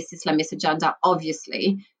by this Islamist agenda,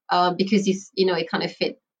 obviously, because it kind of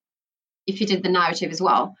fitted the narrative as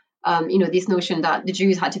well. This notion that the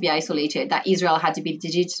Jews had to be isolated, that Israel had to be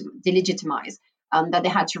delegitimized, that they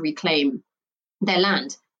had to reclaim their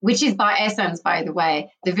land, which is by essence, by the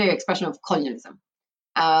way, the very expression of colonialism,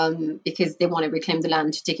 because they want to reclaim the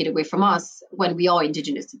land to take it away from us when we are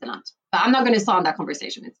indigenous to the land. But I'm not going to start on that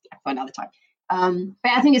conversation. It's for another time.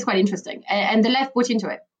 But I think it's quite interesting. And the left put into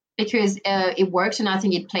it because it worked, and I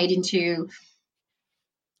think it played into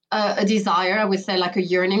a desire, I would say, like a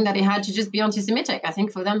yearning that they had to just be anti-Semitic. I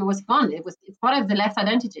think for them it was fun. It's part of the left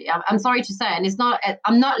identity. I'm sorry to say, and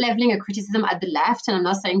I'm not leveling a criticism at the left, and I'm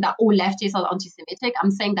not saying that all leftists are anti-Semitic.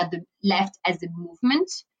 I'm saying that the left as a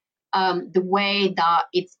movement, the way that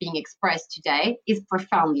it's being expressed today, is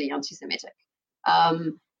profoundly anti-Semitic.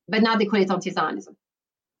 But now they call it anti-Zionism.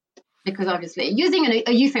 Because obviously using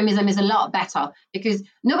a euphemism is a lot better, because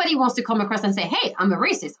nobody wants to come across and say, hey, I'm a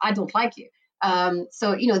racist, I don't like you.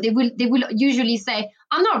 So they will usually say,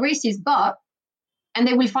 I'm not racist, but, and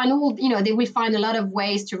they will find a lot of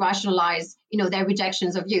ways to rationalize their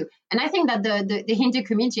rejections of you. And I think that the Hindu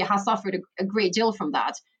community has suffered a great deal from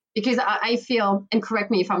that, because I feel, and correct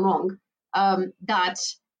me if I'm wrong, that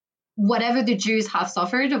whatever the Jews have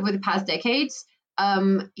suffered over the past decades,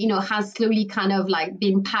 has slowly kind of like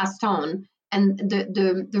been passed on, and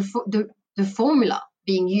the formula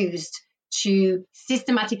being used to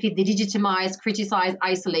systematically delegitimize, criticize,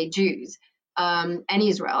 isolate Jews and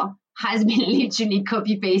Israel has been literally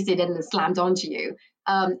copy pasted and slammed onto you,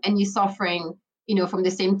 and you're suffering, from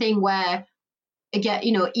the same thing. Where again,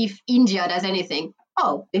 if India does anything,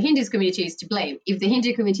 oh, the Hindu community is to blame. If the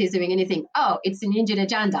Hindu community is doing anything, oh, it's an Indian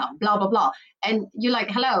agenda, blah blah blah. And you're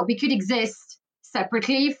like, hello, we could exist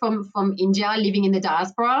separately from India, living in the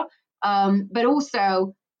diaspora, but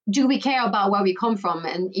also, do we care about where we come from?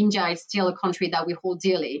 And India is still a country that we hold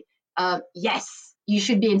dearly. Yes, you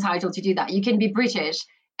should be entitled to do that. You can be British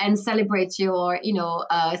and celebrate your,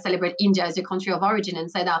 celebrate India as your country of origin and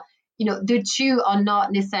say that, the two are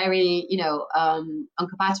not necessarily,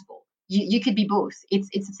 incompatible. You could be both.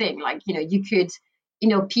 It's a thing. Like, you could,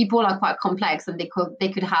 people are quite complex, and they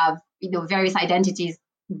could have, various identities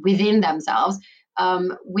within themselves,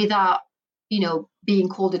 without, being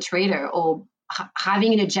called a traitor or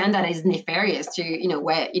having an agenda that is nefarious to,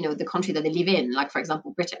 where, the country that they live in, like, for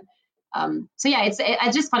example, Britain. So yeah,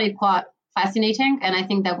 I just find it quite fascinating, and I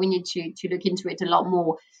think that we need to look into it a lot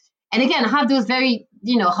more. And again, have those very,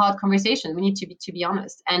 hard conversations. We need to be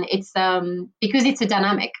honest, and it's because it's a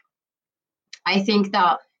dynamic. I think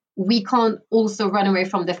that we can't also run away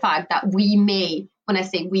from the fact that we may, when I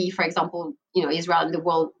say we, for example, Israel and the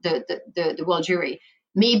world, the world jury,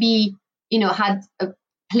 maybe, had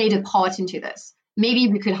played a part into this. Maybe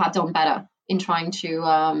we could have done better in trying to,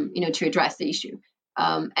 to address the issue.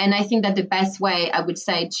 And I think that the best way, I would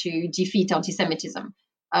say, to defeat anti-Semitism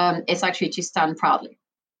is actually to stand proudly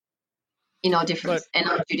in our difference and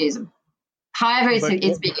our Judaism. However,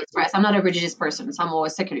 it's being expressed. I'm not a religious person, so I'm more a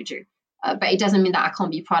secular Jew. But it doesn't mean that I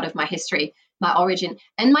can't be proud of my history, my origin,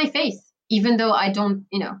 and my faith, even though I don't,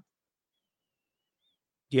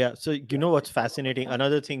 Yeah. So what's fascinating?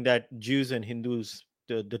 Another thing that Jews and Hindus,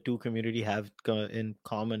 the two community have in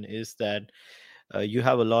common is that you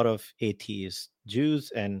have a lot of atheist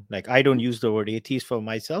Jews, and like I don't use the word atheist for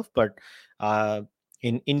myself, but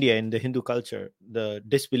in India, in the Hindu culture, the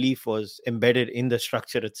disbelief was embedded in the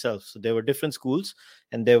structure itself. So there were different schools,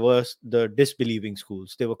 and there was the disbelieving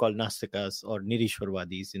schools. They were called Nastikas or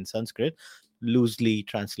Nirishwarvadis in Sanskrit, loosely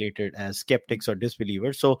translated as skeptics or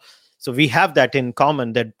disbelievers. So we have that in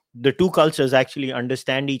common, that the two cultures actually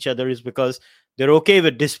understand each other is because they're okay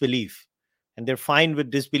with disbelief, and they're fine with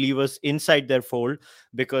disbelievers inside their fold. Are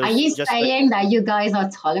Because you just saying that you guys are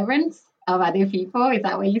tolerant of other people? Is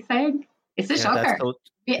that what you're saying? It's a yeah,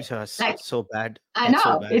 that's shocker. Like, so bad. I That's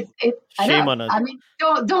so know bad. I Shame know. on us. I mean,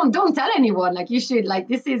 don't tell anyone. Like, you should. Like,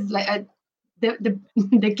 this is like the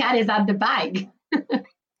the cat is out the bag.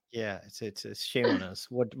 Yeah, it's a shame on us.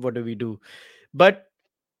 What do we do? But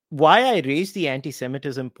why I raised the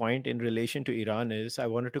anti-Semitism point in relation to Iran is I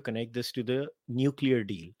wanted to connect this to the nuclear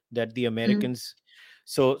deal that the Mm. Americans.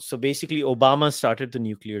 So basically, Obama started the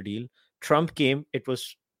nuclear deal. Trump came. It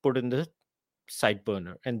was put in the side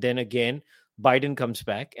burner, and then again Biden comes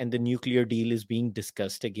back and the nuclear deal is being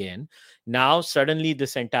discussed again. Now suddenly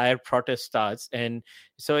this entire protest starts, and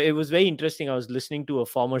so it was very interesting. I was listening to a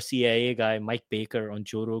former CIA guy, Mike Baker, on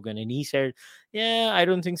Joe Rogan, and he said, yeah, I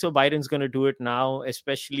don't think so Biden's going to do it now,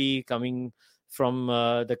 especially coming from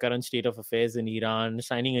the current state of affairs in Iran.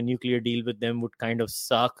 Signing a nuclear deal with them would kind of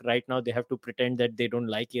suck. Right now they have to pretend that they don't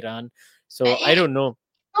like Iran. So I It's don't know.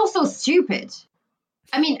 also stupid.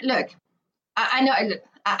 I mean, look, I know. Look,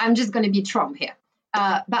 I'm just going to be Trump here,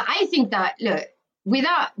 but I think that, look,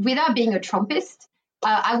 without being a Trumpist,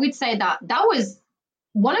 I would say that that was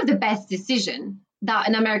one of the best decisions that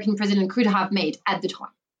an American president could have made at the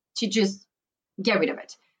time, to just get rid of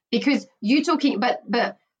it. Because you talking, but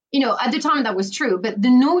at the time that was true. But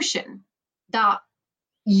the notion that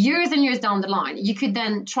years and years down the line you could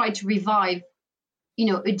then try to revive,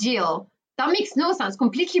 a deal that makes no sense,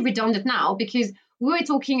 completely redundant now, because we were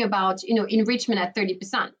talking about, enrichment at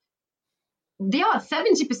 30%. They are at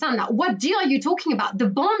 70% now. What deal are you talking about? The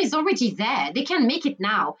bomb is already there. They can make it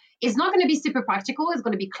now. It's not going to be super practical. It's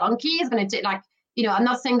going to be clunky. It's going to take, like, I'm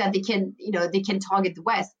not saying that they can target the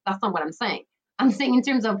West. That's not what I'm saying. I'm saying in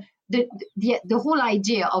terms of the whole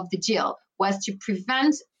idea of the deal was to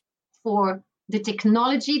prevent for the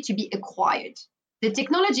technology to be acquired. The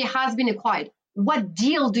technology has been acquired. What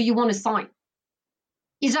deal do you want to sign?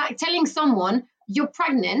 Is like telling someone, you're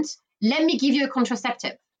pregnant, let me give you a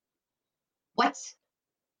contraceptive. What?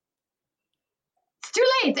 It's too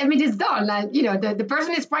late. I mean, it's done. Like, the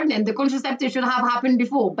person is pregnant. The contraceptive should have happened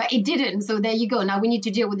before, but it didn't. So there you go. Now we need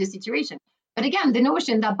to deal with the situation. But again, the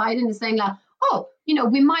notion that Biden is saying, like, oh,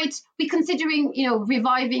 we might be considering,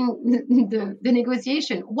 reviving the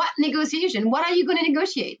negotiation. What negotiation? What are you going to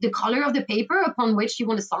negotiate? The color of the paper upon which you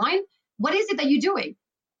want to sign? What is it that you're doing?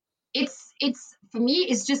 It's for me,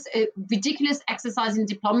 it's just a ridiculous exercise in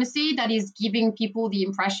diplomacy that is giving people the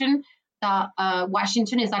impression that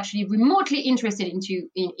Washington is actually remotely interested in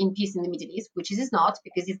peace in the Middle East, which it is not,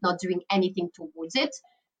 because it's not doing anything towards it,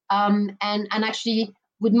 and actually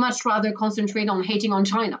would much rather concentrate on hating on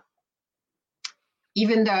China,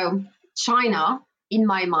 even though China, in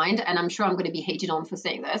my mind, and I'm sure I'm going to be hated on for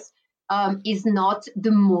saying this, is not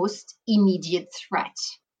the most immediate threat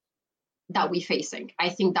that we're facing. I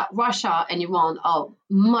think that Russia and Iran are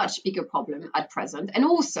much bigger problem at present. And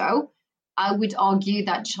also, I would argue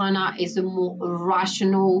that China is a more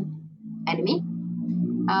rational enemy,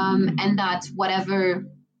 and that whatever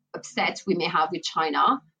upsets we may have with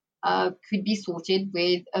China could be sorted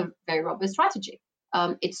with a very robust strategy.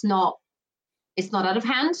 It's not out of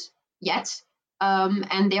hand yet,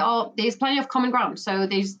 and there's plenty of common ground. So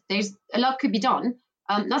there's a lot could be done.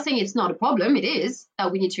 Not saying it's not a problem; it is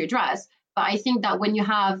that we need to address. But I think that when you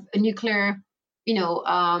have a nuclear,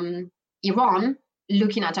 Iran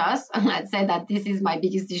looking at us, I'd say that this is my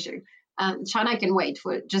biggest issue. China can wait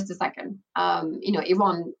for just a second.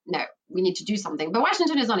 Iran, no, we need to do something. But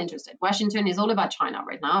Washington is not interested. Washington is all about China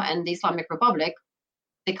right now, and the Islamic Republic,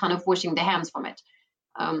 they're kind of washing their hands from it.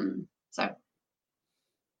 So.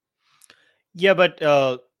 Yeah, but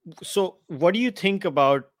so what do you think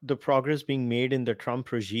about the progress being made in the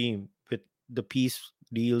Trump regime with the peace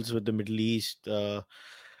deals with the Middle East, all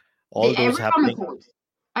The those Abraham happening? Accords.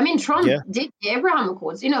 I mean, Trump Yeah, did the Abraham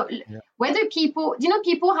Accords. yeah. Whether people,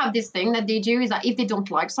 people have this thing that they do is that if they don't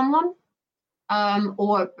like someone,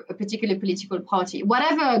 or a particular political party,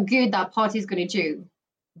 whatever good that party is going to do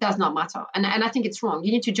does not matter. And I think it's wrong.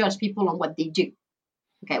 You need to judge people on what they do.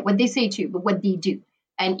 Okay, what they say too, but what they do.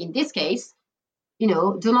 And in this case,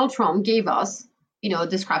 Donald Trump gave us,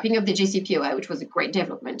 the scrapping of the JCPOA, which was a great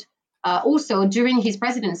development. Also, during his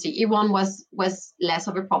presidency, Iran was less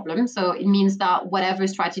of a problem. So it means that whatever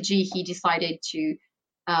strategy he decided to,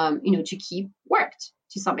 to keep worked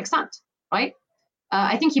to some extent, right?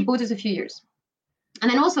 I think he bought us a few years. And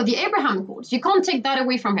then also the Abraham Accords, you can't take that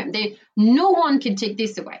away from him. No one can take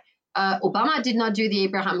this away. Obama did not do the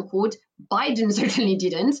Abraham Accord. Biden certainly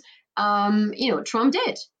didn't. Trump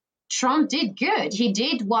did. Trump did good. He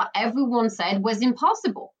did what everyone said was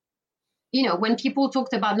impossible. When people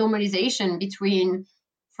talked about normalization between,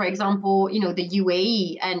 for example, the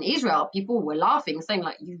UAE and Israel, people were laughing, saying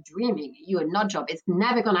like, "You're dreaming. You're a nut job. It's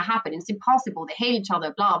never going to happen. It's impossible. They hate each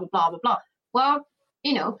other. Blah blah blah blah blah." Well,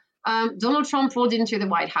 Donald Trump rolled into the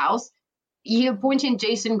White House. He appointed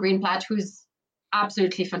Jason Greenblatt, who's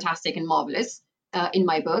absolutely fantastic and marvelous in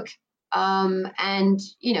my book. And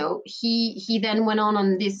he then went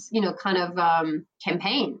on this kind of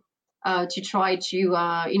campaign to try to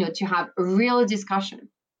to have a real discussion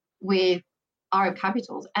with Arab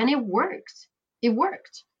capitals, and it worked. It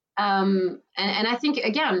worked. And I think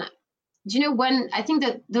again, when I think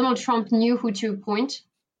that Donald Trump knew who to appoint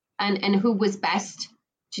and who was best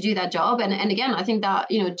to do that job. And again, I think that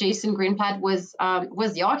Jason Greenblatt was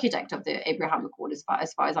the architect of the Abraham Accord as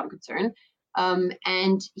far as I'm concerned.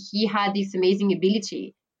 And he had this amazing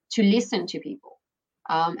ability to listen to people,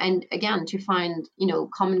 and again to find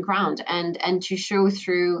common ground and to show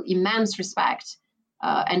through immense respect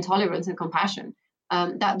and tolerance and compassion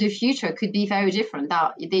that the future could be very different.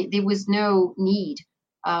 That there was no need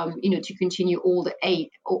to continue all the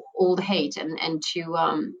hate and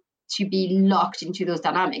to be locked into those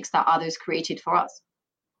dynamics that others created for us.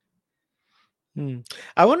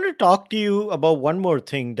 I wanted to talk to you about one more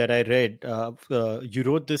thing that I read. You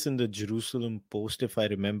wrote this in the Jerusalem Post, if I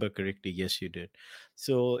remember correctly. Yes, you did.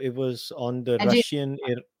 So it was on the I do. Russian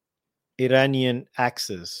Iranian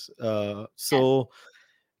axis. Yes, So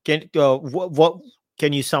what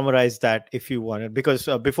can you summarize that if you wanted? Because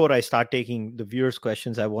before I start taking the viewers'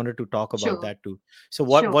 questions, I wanted to talk about sure, that too. So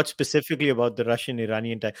sure. what specifically about the Russian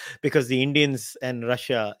Iranian tie? Because the India and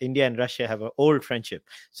Russia have an old friendship.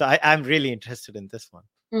 So I'm really interested in this one.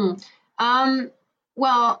 Mm.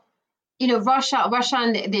 Well, Russia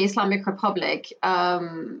and the Islamic Republic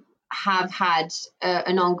have had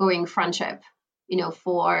an ongoing friendship,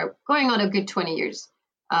 for going on a good 20 years.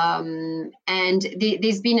 And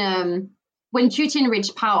there's been when Putin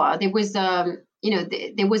reached power, there was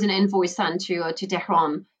there was an envoy sent to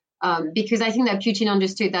Tehran, because I think that Putin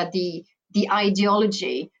understood that the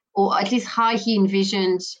ideology, or at least how he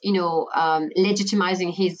envisioned,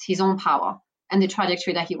 legitimizing his own power and the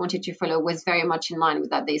trajectory that he wanted to follow, was very much in line with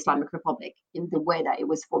that the Islamic Republic in the way that it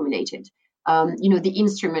was formulated. The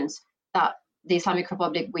instruments that the Islamic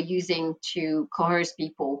Republic were using to coerce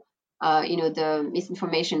people, the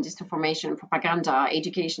misinformation, disinformation, propaganda,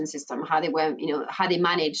 education system, how they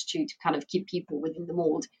managed to kind of keep people within the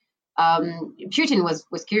mold. Putin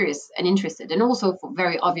was curious and interested, and also for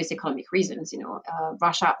very obvious economic reasons.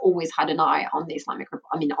 Russia always had an eye on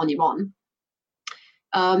on Iran.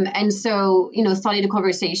 And so, started a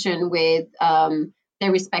conversation with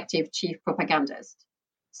their respective chief propagandists.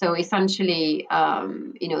 So essentially,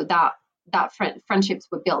 that friendships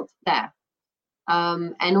were built there.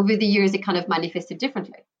 And over the years, it kind of manifested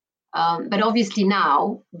differently. But obviously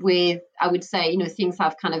now, I would say, things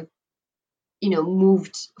have kind of,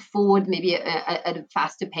 moved forward maybe at a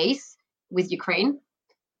faster pace with Ukraine.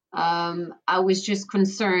 I was just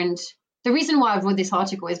concerned. The reason why I wrote this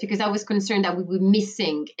article is because I was concerned that we were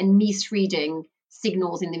missing and misreading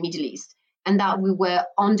signals in the Middle East, and that we were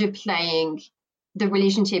underplaying the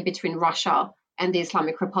relationship between Russia and the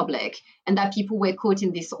Islamic Republic, and that people were caught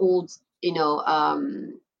in this old,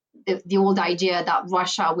 the old idea that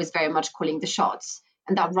Russia was very much calling the shots,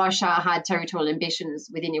 and that Russia had territorial ambitions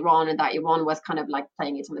within Iran, and that Iran was kind of like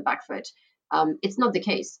playing it on the back foot. It's not the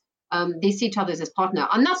case. They see each other as partner.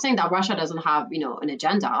 I'm not saying that Russia doesn't have, an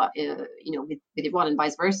agenda, with Iran and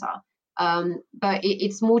vice versa. But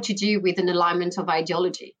it's more to do with an alignment of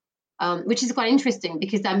ideology, which is quite interesting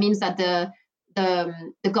because that means that the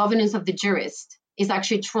governance of the jurist is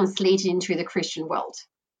actually translated into the Christian world,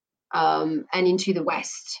 and into the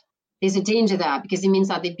West. There's a danger there because it means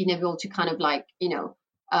that they've been able to kind of like,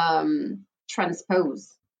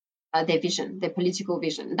 transpose their vision, their political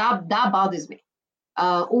vision. That bothers me.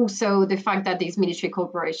 Also, the fact that there's military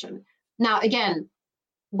cooperation. Now, again,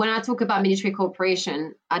 when I talk about military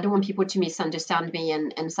cooperation, I don't want people to misunderstand me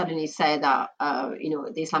and suddenly say that,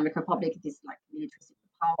 the Islamic Republic is like military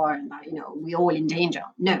power and that, we're all in danger.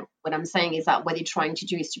 No, what I'm saying is that what they're trying to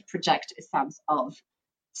do is to project a sense of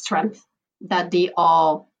strength, that they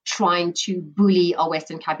are trying to bully our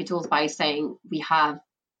Western capitals by saying we have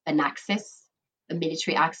an axis, a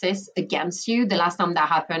military axis against you. The last time that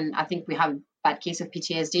happened, I think we have a bad case of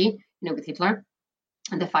PTSD, with Hitler,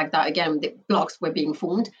 and the fact that, again, the blocks were being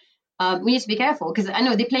formed. We need to be careful because I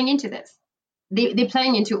know they're playing into this. They're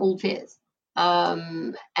playing into old fears.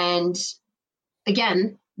 And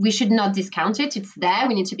again, we should not discount it. It's there.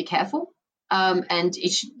 We need to be careful. And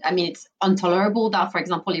it's intolerable that, for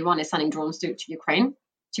example, Iran is sending drones to Ukraine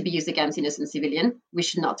to be used against innocent civilians. We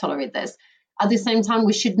should not tolerate this. At the same time,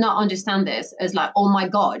 we should not understand this as like, oh my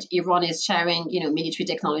God, Iran is sharing, military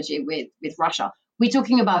technology with Russia. We're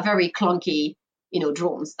talking about very clunky,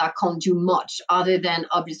 drones that can't do much other than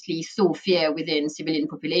obviously sow fear within civilian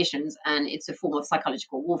populations, and it's a form of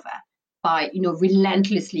psychological warfare by,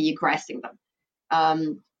 relentlessly aggressing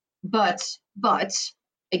them. But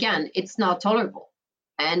again, it's not tolerable.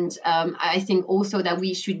 And I think also that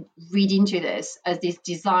we should read into this as this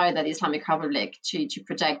desire that the Islamic Republic to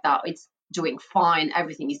project that it's doing fine,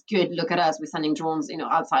 everything is good. Look at us, we're sending drones,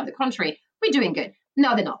 outside the country. We're doing good.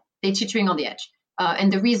 No, they're not. They're teetering on the edge.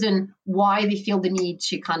 And the reason why they feel the need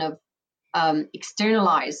to kind of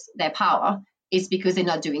externalize their power is because they're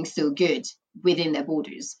not doing so good within their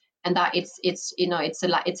borders, and that it's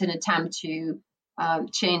an attempt to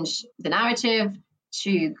change the narrative,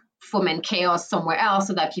 to foment chaos somewhere else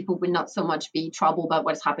so that people will not so much be troubled about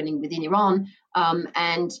what's happening within Iran.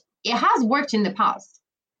 And it has worked in the past.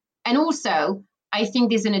 And also, I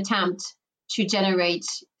think there's an attempt to generate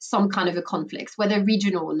some kind of a conflict, whether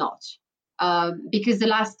regional or not. Because the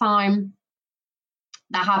last time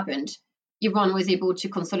that happened, Iran was able to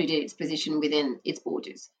consolidate its position within its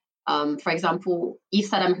borders. For example,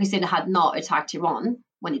 if Saddam Hussein had not attacked Iran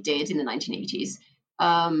when it did in the 1980s,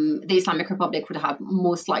 the Islamic Republic would have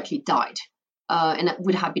most likely died, and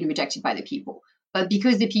would have been rejected by the people. But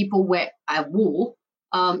because the people were at war,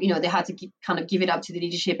 they had to kind of give it up to the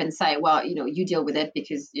leadership and say, well, you deal with it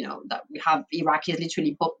because, that we have Iraqis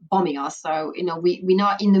literally bombing us. So, we're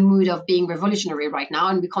not in the mood of being revolutionary right now,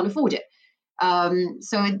 and we can't afford it.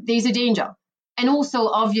 So there's a danger. And also,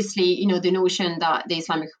 obviously, the notion that the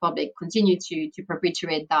Islamic Republic continue to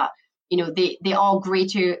perpetuate that, they are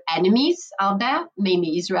greater enemies out there,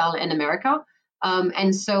 mainly Israel and America.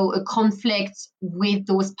 And so a conflict with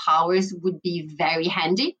those powers would be very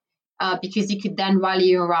handy, because you could then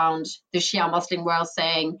rally around the Shia Muslim world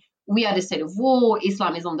saying, we are the state of war,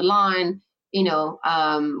 Islam is on the line,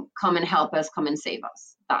 come and help us, come and save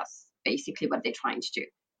us. That's basically what they're trying to do.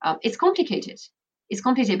 It's complicated.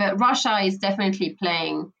 But Russia is definitely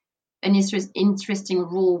playing an interesting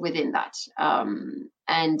role within that.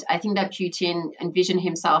 And I think that Putin envisioned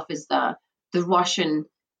himself as the Russian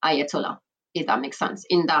Ayatollah, if that makes sense,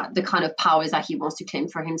 in that the kind of powers that he wants to claim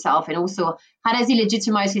for himself. And also, how does he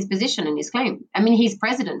legitimize his position and his claim? I mean, he's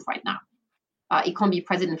president right now. He can't be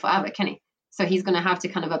president forever, can he? So he's going to have to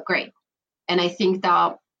kind of upgrade. And I think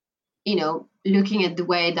that, looking at the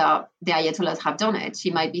way that the Ayatollahs have done it,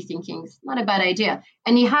 he might be thinking it's not a bad idea.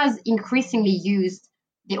 And he has increasingly used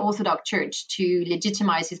the Orthodox Church to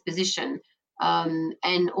legitimize his position,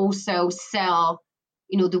 and also sell,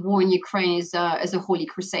 the war in Ukraine as a holy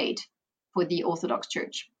crusade for the Orthodox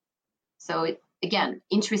Church. So again,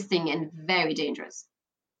 interesting and very dangerous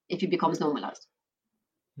if it becomes normalized.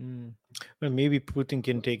 Well, maybe Putin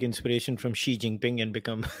can take inspiration from Xi Jinping and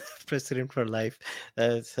become president for life.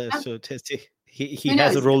 So testy. He Who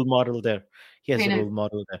has a knows? role model there. He has Who a knows? role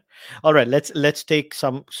model there. All right, let's take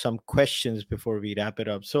some questions before we wrap it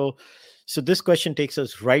up. So this question takes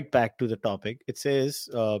us right back to the topic. It says,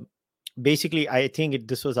 basically, I think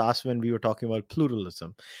this was asked when we were talking about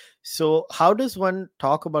pluralism. So how does one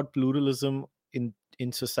talk about pluralism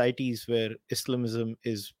in societies where Islamism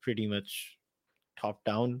is pretty much top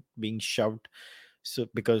down, being shoved? So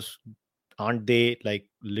because aren't they like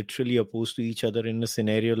literally opposed to each other in a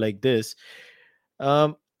scenario like this?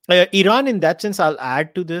 um Iran, in that sense, I'll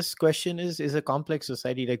add to this question, is a complex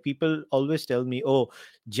society. Like, people always tell me, oh,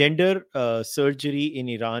 gender surgery in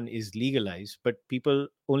Iran is legalized, but people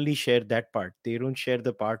only share that part. They don't share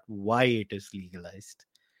the part why it is legalized,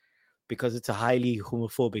 because it's a highly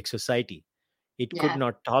homophobic society. It could Yeah,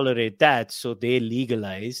 not tolerate that, so they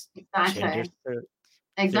legalized gender exactly. gender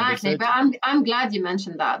Exactly, but surgery. I'm glad you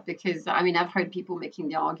mentioned that, because I mean, I've heard people making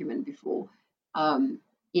the argument before, um,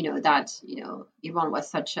 that Iran was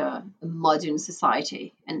such a modern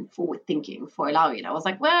society and forward thinking for allowing it. I was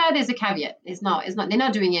like, well, there's a caveat. It's not. They're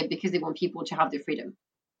not doing it because they want people to have the freedom,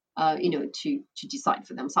 to decide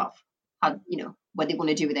for themselves how, what they want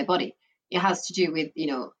to do with their body. It has to do with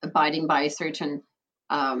abiding by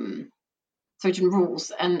um, certain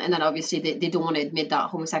rules, and then obviously they don't want to admit that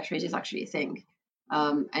homosexuality is actually a thing.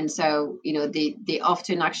 And so they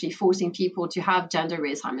often actually forcing people to have gender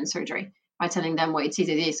reassignment surgery by telling them, well, it says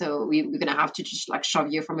it is, so we're going to have to just like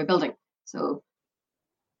shove you from a building. So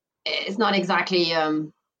it's not exactly,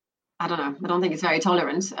 I don't know, I don't think it's very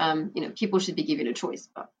tolerant. People should be given a choice,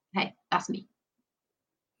 but hey, that's me.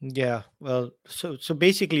 Yeah, well, so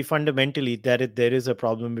basically, fundamentally, there is a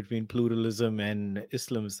problem between pluralism and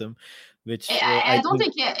Islamism, which I, I I don't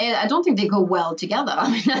think. think I don't think they go well together. I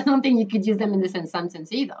mean, I don't think you could use them in the same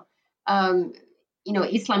sentence either. um,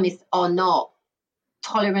 Islamists are not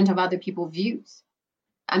tolerant of other people's views.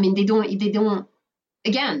 I mean, they don't.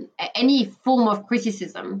 Again, any form of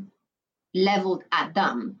criticism leveled at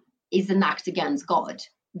them is an act against God,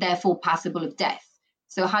 therefore passible of death.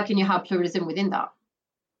 So how can you have pluralism within that?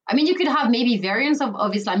 I mean, you could have maybe variants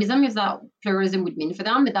of Islamism if that pluralism would mean for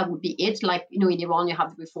them, but that would be it. Like, in Iran, you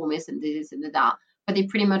have the reformists and this and that, but they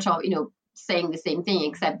pretty much are, saying the same thing,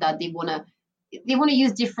 except that they want to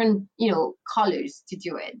use different, colors to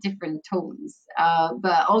do it, different tones.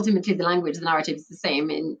 But ultimately, the language, the narrative is the same,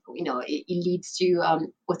 and it leads to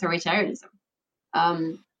authoritarianism.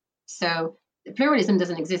 Um, so pluralism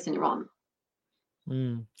doesn't exist in Iran.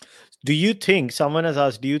 Mm. Do you think, someone has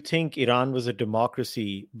asked, do you think Iran was a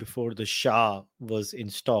democracy before the Shah was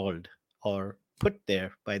installed or put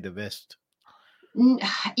there by the West?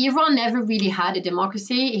 Iran never really had a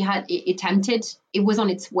democracy. It attempted. It was on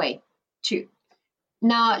its way to.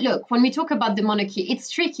 Now, look, when we talk about the monarchy, it's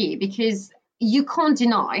tricky because you can't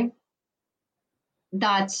deny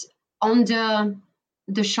that under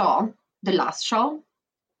the Shah, the last Shah,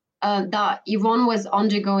 that Iran was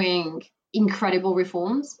undergoing incredible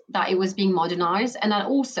reforms, that it was being modernized, and that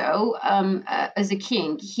also, as a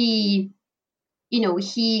king, he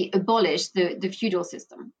abolished the feudal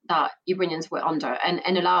system that Iranians were under,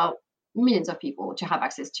 and allow millions of people to have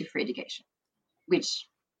access to free education, which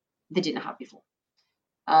they didn't have before.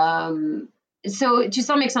 Um, so to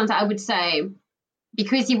some extent, I would say,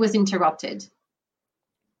 because he was interrupted,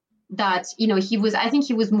 that I think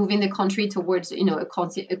he was moving the country towards a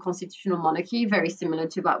constitutional monarchy, very similar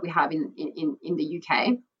to what we have in the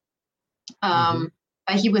UK. Hmm.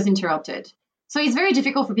 But he was interrupted. So it's very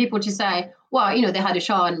difficult for people to say, well, they had a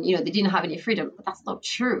Shah and they didn't have any freedom, but that's not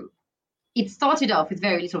true. It started off with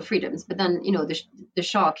very little freedoms, but then the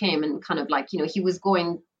Shah came and kind of like he was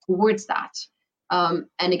going towards that. And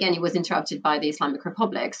again, he was interrupted by the Islamic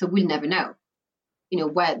Republic, so we'll never know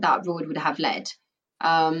where that road would have led.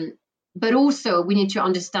 Um, but also, we need to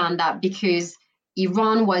understand that because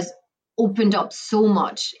Iran was opened up so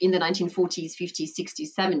much in the 1940s, 50s, 60s,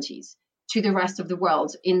 70s to the rest of the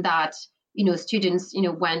world, in that students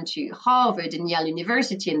went to Harvard and Yale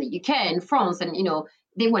University in the UK and France, and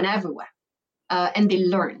they went everywhere, and they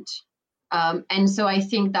learned. And so I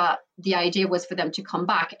think that the idea was for them to come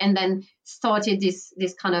back, and then started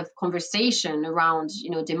this kind of conversation around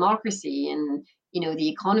democracy and the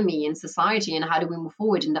economy and society, and how do we move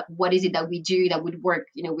forward, and what is it that we do that would work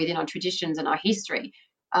within our traditions and our history.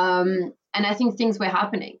 And I think things were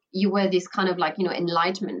happening. You were this kind of like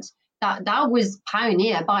enlightenment that was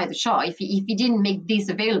pioneered by the Shah. If he didn't make this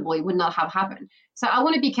available, it would not have happened. So I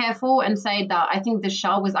want to be careful and say that I think the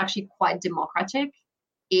Shah was actually quite democratic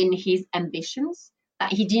in his ambitions,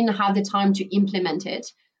 that he didn't have the time to implement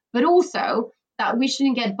it, but also that we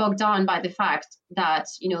shouldn't get bogged down by the fact that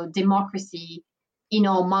democracy in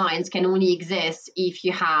our minds can only exist if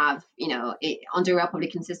you have, under a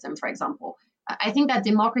Republican system, for example. I think that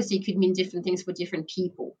democracy could mean different things for different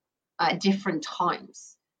people at different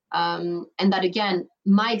times. And that, again,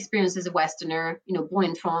 my experience as a Westerner, born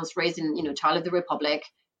in France, raised in, child of the Republic,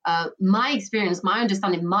 my experience, my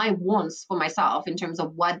understanding, my wants for myself in terms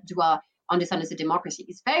of what do I understand as a democracy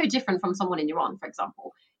is very different from someone in Iran, for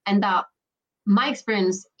example. And that my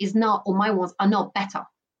experience is not, or my wants are not better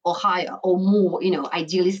or higher or more,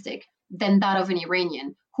 idealistic than that of an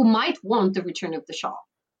Iranian who might want the return of the Shah,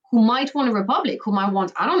 who might want a republic, who might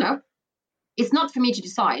want, I don't know. It's not for me to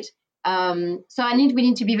decide. So we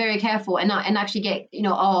need to be very careful and actually get,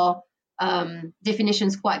 our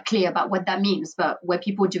definitions quite clear about what that means. But were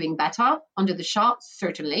people doing better under the Shah?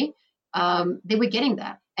 Certainly. They were getting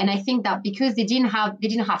there. And I think that because they didn't have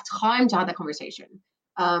time to have that conversation,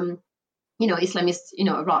 Islamists,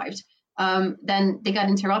 arrived, then they got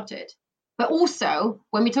interrupted. But also,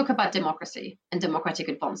 when we talk about democracy and democratic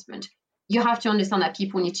advancement, you have to understand that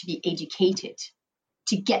people need to be educated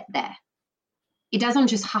to get there. It doesn't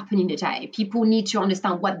just happen in a day. People need to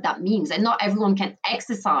understand what that means. And not everyone can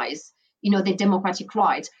exercise, their democratic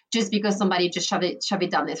rights just because somebody just shove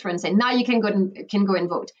it down their throat and say, now you can go and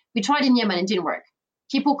vote. We tried in Yemen and it didn't work.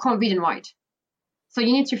 People can't read and write. So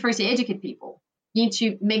you need to first educate people. You need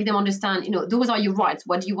to make them understand, those are your rights.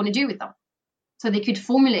 What do you want to do with them? So they could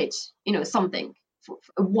formulate, something,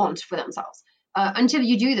 a want for themselves. Until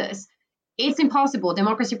you do this, it's impossible.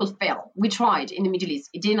 Democracy will fail. We tried in the Middle East.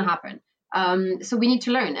 It didn't happen. So we need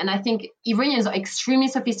to learn. And I think Iranians are extremely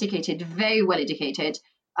sophisticated, very well educated.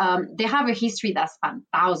 They have a history that spans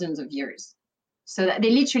thousands of years. So that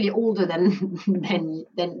they're literally older than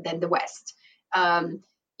the West.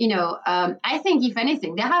 I think, if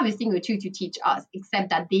anything, they have a thing or two to teach us, except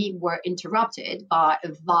that they were interrupted by a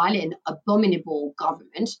violent, abominable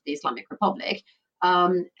government, the Islamic Republic,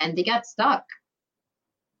 and they got stuck.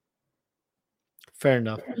 Fair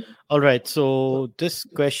enough. All right. So this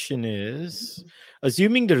question is,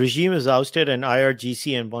 assuming the regime is ousted and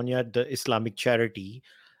IRGC and Bonyad, the Islamic charity,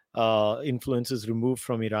 influence is removed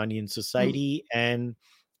from Iranian society and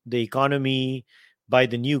the economy by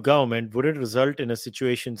the new government, would it result in a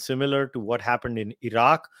situation similar to what happened in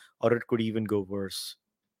Iraq, or it could even go worse?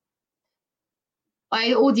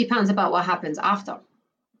 It all depends about what happens after,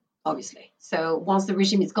 obviously. So once the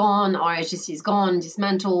regime is gone, IRGC is gone,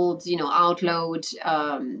 dismantled, outlawed,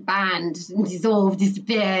 banned, dissolved,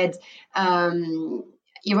 disappeared.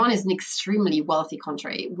 Iran is an extremely wealthy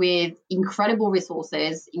country with incredible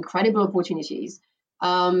resources, incredible opportunities.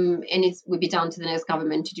 And it would be down to the next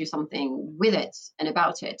government to do something with it and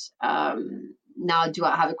about it. Now, do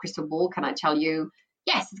I have a crystal ball? Can I tell you,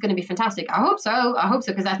 yes, it's going to be fantastic? I hope so,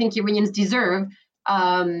 because I think Iranians deserve,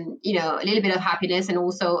 a little bit of happiness and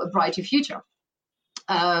also a brighter future.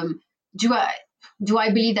 Do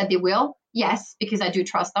I believe that they will? Yes, because I do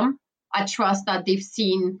trust them. I trust that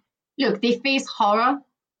they've faced horror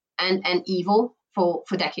and evil for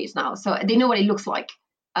decades now, so they know what it looks like.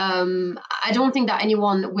 I don't think that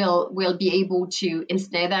anyone will be able to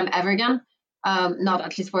ensnare them ever again, not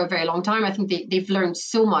at least for a very long time. I think they've learned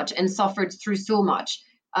so much and suffered through so much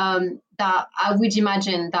that I would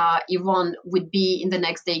imagine that Iran would be in the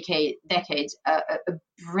next decade a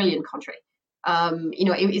brilliant country.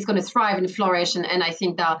 It's going to thrive and flourish, and I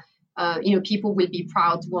think that people will be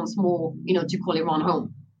proud once more, to call Iran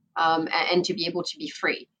home, and to be able to be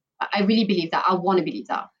free. I really believe that. I want to believe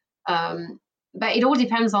that. But it all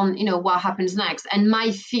depends on, what happens next. And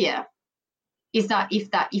my fear is that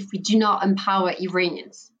if we do not empower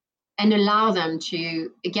Iranians and allow them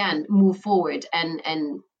to, again, move forward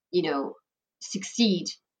and succeed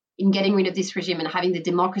in getting rid of this regime and having the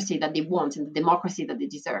democracy that they want and the democracy that they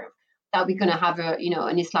deserve, that we're going to have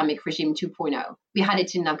an Islamic regime 2.0. We had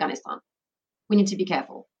it in Afghanistan. We need to be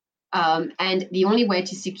careful. And the only way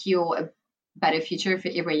to secure a better future for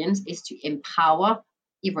Iranians is to empower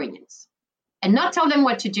Iranians. And not tell them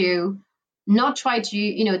what to do, not try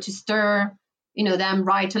to, to stir, them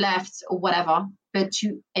right or left or whatever, but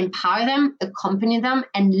to empower them, accompany them,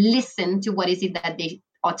 and listen to what is it that they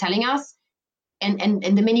are telling us, and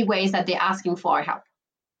the many ways that they're asking for our help.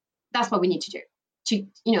 That's what we need to do.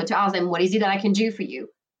 To ask them, what is it that I can do for you,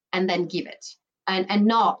 and then give it, and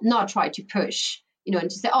not try to push, and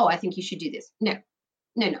to say, oh, I think you should do this. No.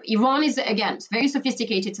 Iran is, again, it's a very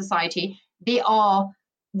sophisticated society. They are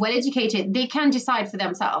well educated. They can decide for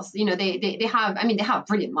themselves. They have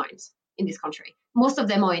brilliant minds in this country. Most of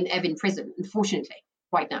them are in prison, unfortunately,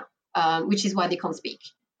 right now, which is why they can't speak.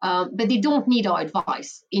 But they don't need our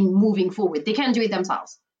advice in moving forward. They can do it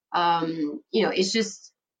themselves. It's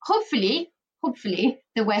just hopefully hopefully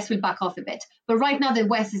the West will back off a bit. But right now, the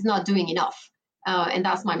West is not doing enough. And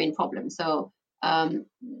that's my main problem. So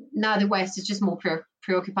now the West is just more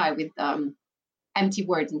preoccupied with empty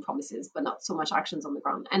words and promises, but not so much actions on the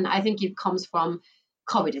ground. And I think it comes from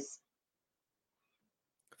cowardice.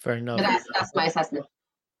 Fair enough. But that's my assessment.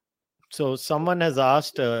 So someone has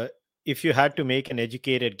asked, if you had to make an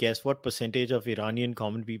educated guess, what percentage of Iranian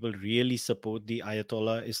common people really support the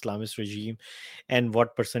Ayatollah Islamist regime, and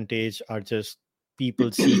what percentage are just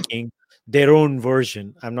people seeking their own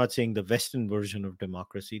version? I'm not saying the Western version of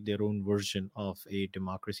democracy, their own version of a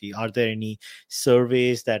democracy. Are there any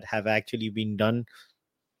surveys that have actually been done?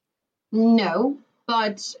 No,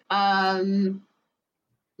 but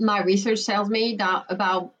my research tells me that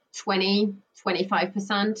about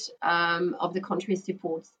 25% of the country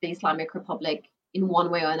supports the Islamic Republic in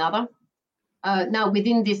one way or another. Now,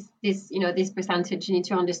 within this percentage, you need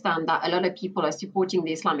to understand that a lot of people are supporting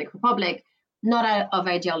the Islamic Republic not out of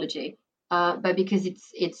ideology, but because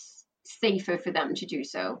it's safer for them to do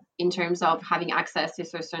so in terms of having access to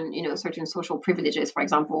certain social privileges, for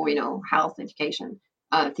example, health, education,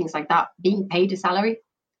 things like that, being paid a salary.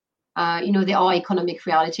 There are economic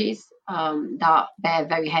realities that bear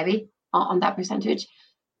very heavy on that percentage.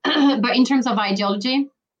 But in terms of ideology,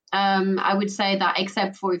 I would say that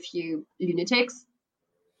except for a few lunatics,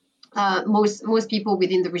 most people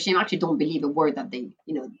within the regime actually don't believe a word that they,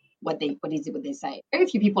 what they say. Very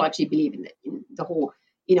few people actually believe in the whole,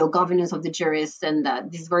 governance of the jurists and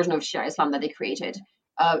this version of Shia Islam that they created.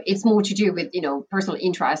 It's more to do with, personal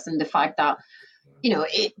interest and the fact that,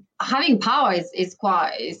 having power is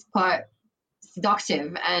quite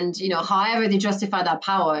seductive, and however they justify that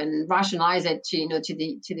power and rationalize it to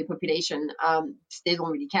the population, they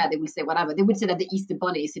don't really care. They will say whatever. They would say that the Easter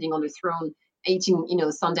Bunny is sitting on the throne eating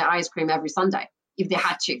Sunday ice cream every Sunday. If they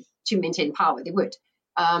had to maintain power, they would.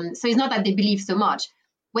 So it's not that they believe so much.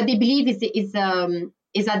 What they believe is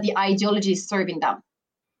that the ideology is serving them.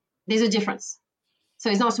 There's a difference. So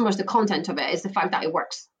it's not so much the content of it; it's the fact that it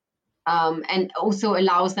works, and also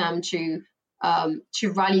allows them to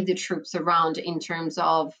rally the troops around in terms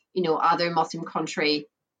of other Muslim country,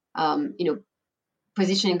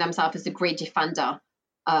 positioning themselves as a great defender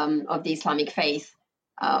of the Islamic faith.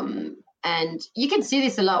 And you can see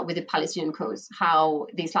this a lot with the Palestinian cause, how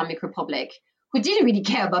the Islamic Republic, who didn't really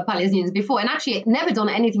care about Palestinians before, and actually never done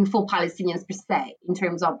anything for Palestinians per se in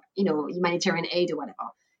terms of humanitarian aid or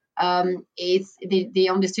whatever. They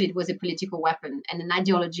understood it was a political weapon and an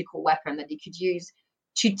ideological weapon that they could use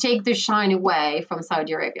to take the shine away from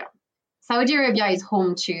Saudi Arabia. Saudi Arabia is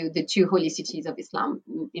home to the two holy cities of Islam,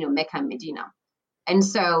 Mecca and Medina. And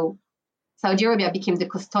so Saudi Arabia became the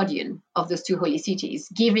custodian of those two holy cities,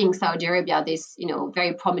 giving Saudi Arabia this,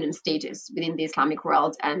 very prominent status within the Islamic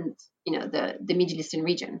world and, the Middle Eastern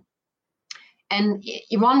region. And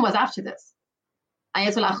Iran was after this.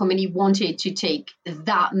 Ayatollah Khomeini wanted to take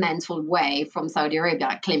that mantle away from Saudi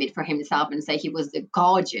Arabia, claim it for himself, and say he was the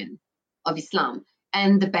guardian of Islam.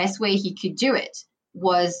 And the best way he could do it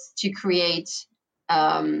was to create,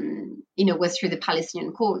 was through the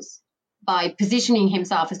Palestinian cause, by positioning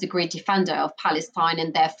himself as the great defender of Palestine,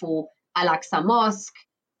 and therefore Al-Aqsa Mosque,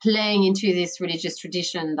 playing into this religious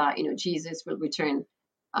tradition that, Jesus will return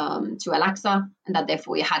to Al-Aqsa, and that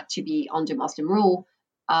therefore it had to be under Muslim rule.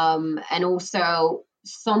 And also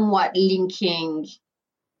somewhat linking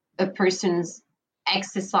a person's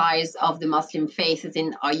exercise of the Muslim faith, as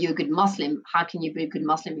in, are you a good Muslim? How can you be a good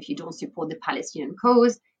Muslim if you don't support the Palestinian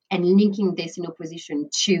cause? And linking this in opposition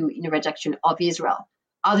to, rejection of Israel,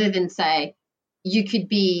 other than say, you could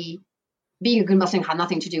being a good Muslim had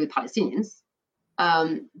nothing to do with Palestinians,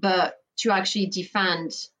 but to actually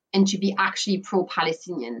defend and to be actually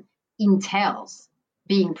pro-Palestinian entails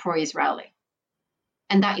being pro-Israeli,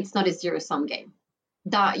 and that it's not a zero-sum game.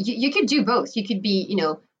 That you could do both. You could be,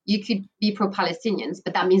 you could be pro-Palestinians,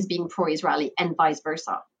 but that means being pro-Israeli and vice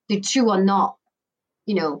versa. The two are not,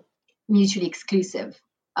 mutually exclusive.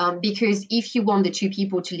 Because if you want the two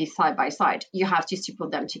people to live side by side, you have to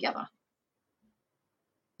support them together.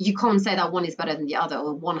 You can't say that one is better than the other,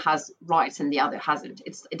 or one has rights and the other hasn't.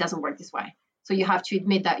 It doesn't work this way. So you have to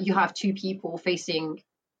admit that you have two people facing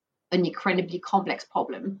an incredibly complex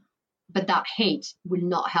problem, but that hate will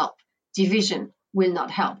not help. Division will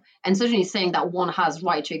not help. And certainly saying that one has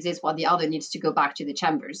right to exist while the other needs to go back to the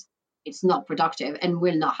chambers, it's not productive and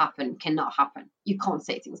will not happen, cannot happen. You can't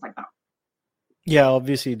say things like that. Yeah,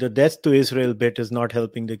 obviously the death to Israel bit is not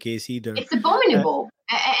helping the case either. It's abominable.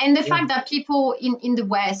 And the fact that people in the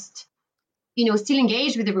West, still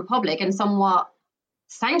engage with the Republic and somewhat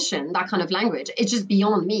sanction that kind of language, it's just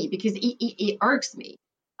beyond me, because it irks me.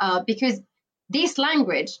 Because this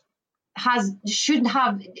language should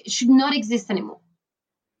not exist anymore.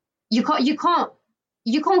 You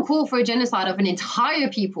can't call for a genocide of an entire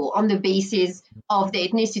people on the basis of their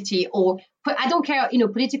ethnicity, or I don't care,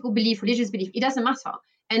 political belief, religious belief. It doesn't matter.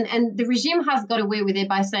 And the regime has got away with it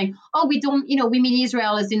by saying, oh, we don't, we mean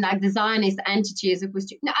Israel as in like the Zionist entity as opposed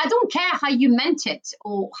to. No, I don't care how you meant it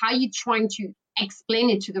or how you're trying to explain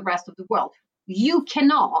it to the rest of the world. You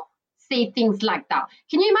cannot say things like that.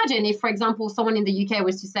 Can you imagine if, for example, someone in the UK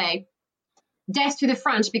was to say, death to the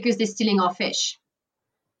French because they're stealing our fish?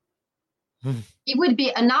 It would be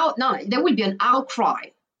there would be an outcry,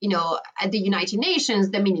 at the United Nations.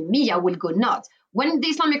 The media will go nuts. When the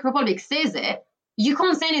Islamic Republic says it, you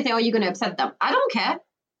can't say anything or you're going to upset them. I don't care.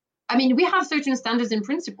 I mean, we have certain standards and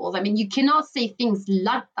principles. I mean, you cannot say things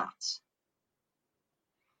like that.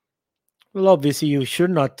 Well, obviously, you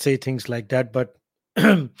should not say things like that, but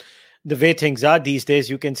the way things are these days,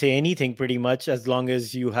 you can say anything pretty much as long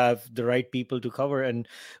as you have the right people to cover, and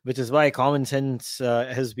which is why common sense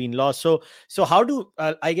has been lost. So how do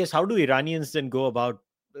how do Iranians then go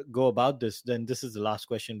about this? Then this is the last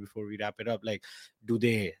question before we wrap it up. Like, do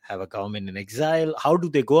they have a government in exile? How do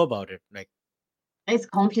they go about it? Like, it's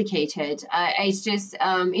complicated. It's just,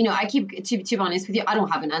 I keep, to be honest with you, I don't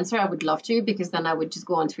have an answer. I would love to, because then I would just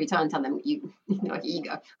go on Twitter and tell them, here you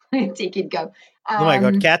go, take it, go. oh my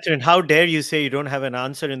God, Catherine, how dare you say you don't have an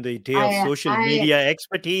answer in the day of social media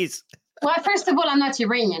expertise? Well, first of all, I'm not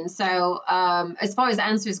Iranian, so as far as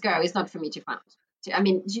answers go, it's not for me to find. I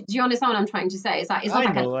mean, do you understand what I'm trying to say? It's not like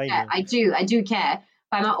I don't care. I do care,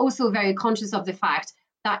 but I'm also very conscious of the fact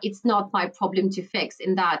that it's not my problem to fix.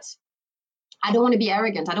 In that, I don't want to be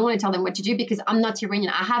arrogant. I don't want to tell them what to do, because I'm not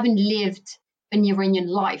Iranian. I haven't lived an Iranian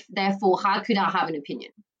life. Therefore, how could I have an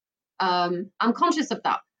opinion? I'm conscious of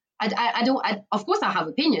that. Of course, I have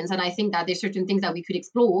opinions, and I think that there's certain things that we could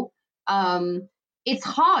explore. It's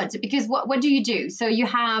hard because what do you do? So you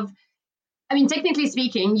have, I mean, technically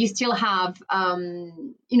speaking, you still have,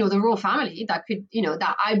 the royal family that could,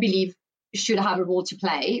 that I believe should have a role to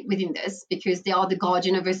play within this, because they are the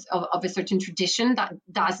guardian of a certain tradition that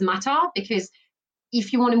does matter. Because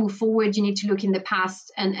if you want to move forward, you need to look in the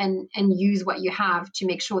past and use what you have to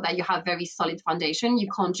make sure that you have very solid foundation. You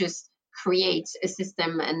can't just create a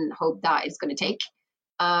system and hope that it's going to take.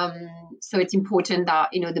 So it's important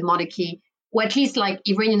that, the monarchy, or at least like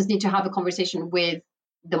Iranians need to have a conversation with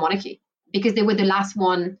the monarchy, because they were the last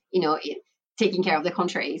one, taking care of the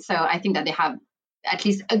country. So I think that they have at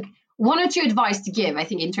least one or two advice to give, I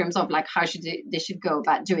think, in terms of like how they should go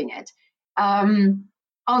about doing it.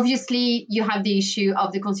 Obviously, you have the issue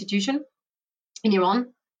of the constitution in Iran.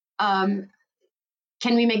 Can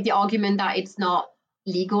we make the argument that it's not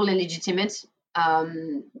legal and legitimate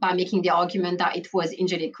by making the argument that it was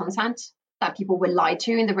engineered consent, that people were lied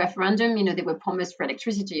to in the referendum? They were promised free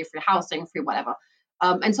electricity, free housing, free whatever.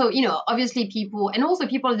 And so, obviously people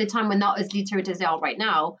at the time were not as literate as they are right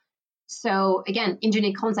now. So again,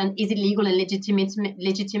 engineered consent, is it legal and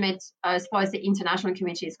legitimate as far as the international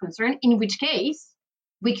community is concerned? In which case,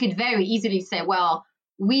 we could very easily say, well,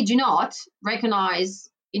 we do not recognize,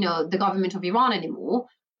 the government of Iran anymore.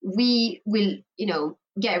 We will,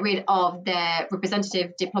 get rid of their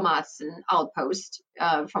representative diplomats and outposts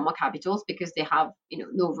from our capitals, because they have,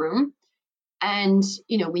 no room. And,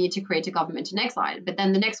 we need to create a government in exile. But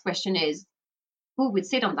then the next question is, who would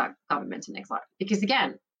sit on that government in exile? Because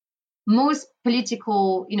again, most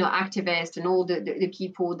political, activists and all the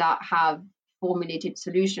people that have formulated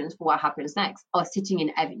solutions for what happens next are sitting in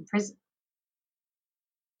Evin prison.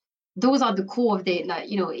 Those are the core of the,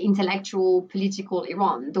 intellectual, political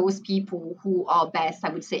Iran. Those people who are best, I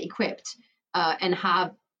would say, equipped and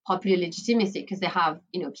have popular legitimacy, because they have,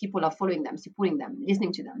 people are following them, supporting them,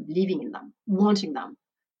 listening to them, believing in them, wanting them,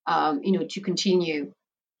 to continue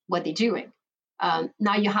what they're doing.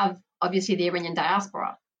 Now you have, obviously, the Iranian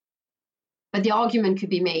diaspora. But the argument could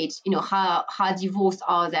be made, how divorced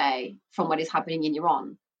are they from what is happening in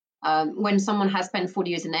Iran? When someone has spent 40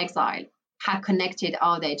 years in exile, how connected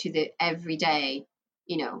are they to the everyday,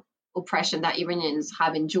 oppression that Iranians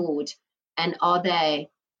have endured? And are they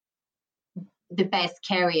the best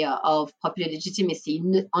carrier of popular legitimacy,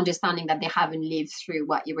 understanding that they haven't lived through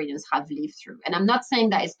what Iranians have lived through? And I'm not saying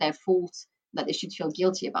that it's their fault, that they should feel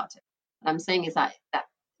guilty about it. What I'm saying is that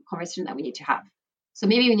conversation that we need to have. So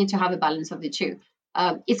maybe we need to have a balance of the two.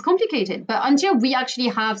 It's complicated, but until we actually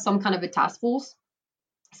have some kind of a task force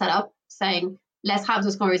set up saying, let's have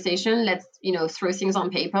this conversation, let's, throw things on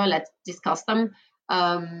paper, let's discuss them,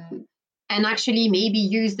 and actually maybe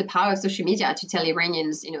use the power of social media to tell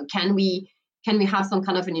Iranians, can we have some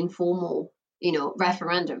kind of an informal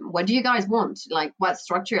referendum. What do you guys want? Like, what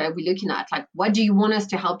structure are we looking at? Like, what do you want us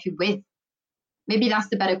to help you with? Maybe that's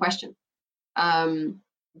the better question. Then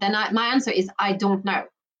my answer is I don't know.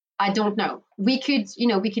 I don't know. We could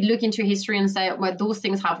look into history and say, well, those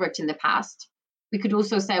things have worked in the past. We could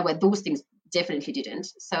also say, well, those things definitely didn't.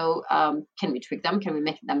 So can we tweak them? Can we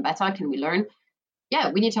make them better? Can we learn?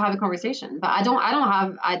 Yeah, we need to have a conversation. But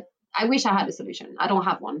I wish I had a solution. I don't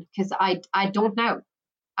have one because I don't know.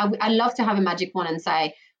 I love to have a magic wand and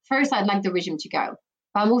say, first, I'd like the regime to go.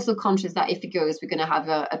 But I'm also conscious that if it goes, we're going to have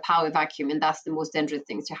a power vacuum, and that's the most dangerous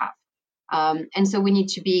thing to have. And so we need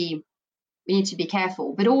to be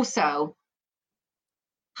careful. But also,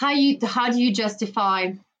 how do you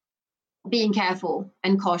justify being careful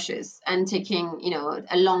and cautious and taking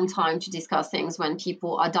a long time to discuss things when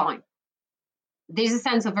people are dying? There's a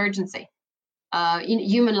sense of urgency.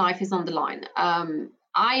 Human life is on the line.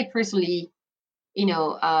 I personally,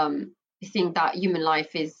 think that human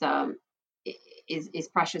life is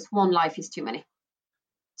precious. One life is too many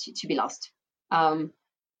to be lost. And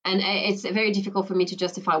it's very difficult for me to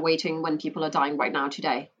justify waiting when people are dying right now,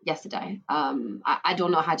 yesterday. I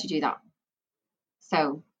don't know how to do that.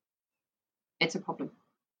 So it's a problem.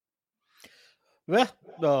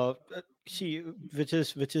 Well, see, which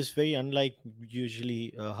is very unlike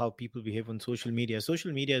usually how people behave on social media.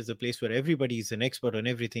 Social media is the place where everybody is an expert on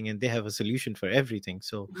everything and they have a solution for everything.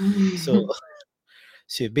 So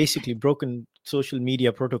basically broken social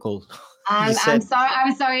media protocol. You I'm said.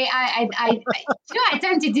 sorry. I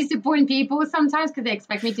tend to disappoint people sometimes because they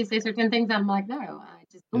expect me to say certain things. I'm like, no, I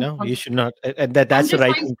just don't No, want you to. should not. And that's the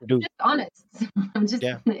right thing to do. Just honest. I'm just,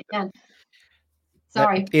 Yeah. again,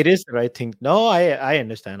 sorry. It is the right thing. No, I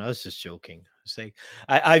understand. I was just joking. It's like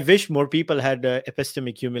I wish more people had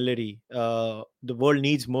epistemic humility. The world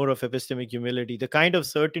needs more of epistemic humility. The kind of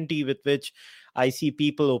certainty with which I see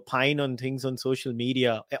people opine on things on social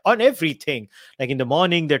media, on everything. Like in the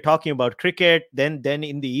morning, they're talking about cricket. Then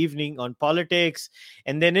in the evening on politics,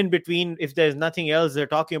 and then in between, if there's nothing else, they're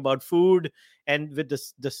talking about food. And with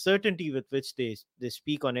the certainty with which they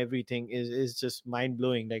speak on everything is just mind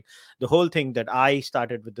blowing. Like the whole thing that I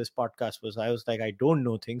started with this podcast was I was like, I don't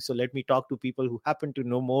know things, so let me talk to people who happen to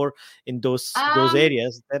know more in those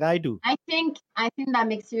areas than I do. I think that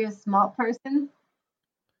makes you a smart person.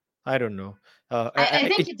 I don't know. I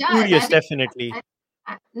think it does. Curious, definitely.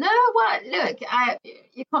 No, well, look,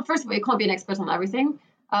 you can't. First of all, you can't be an expert on everything,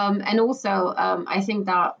 and also, I think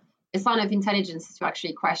that a sign of intelligence is to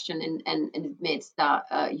actually question and admit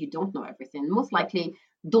that you don't know everything. Most likely,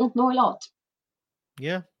 don't know a lot.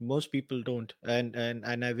 Yeah, most people don't,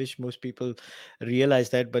 and I wish most people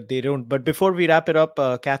realize that, but they don't. But before we wrap it up,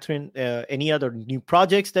 Catherine, any other new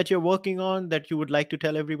projects that you're working on that you would like to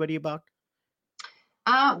tell everybody about?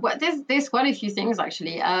 Well, there's quite a few things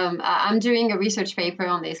actually. I'm doing a research paper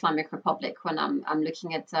on the Islamic Republic when I'm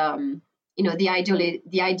looking at the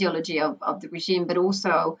ideology of the regime, but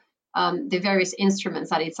also the various instruments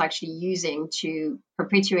that it's actually using to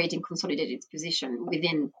perpetuate and consolidate its position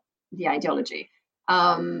within the ideology.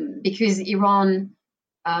 Because Iran,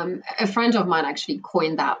 a friend of mine actually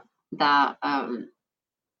coined that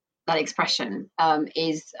expression,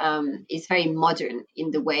 is very modern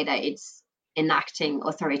in the way that it's enacting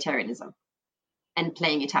authoritarianism and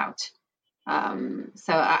playing it out.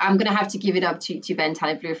 So I'm going to have to give it up to Ben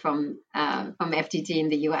Taliblu from FTT in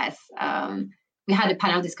the US. We had a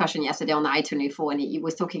panel discussion yesterday on I-24, and he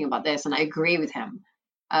was talking about this, and I agree with him.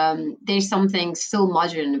 There's something so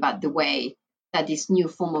modern about the way that this new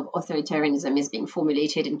form of authoritarianism is being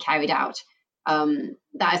formulated and carried out, that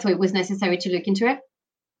I thought it was necessary to look into it,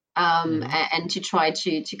 and to try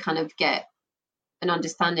to kind of get an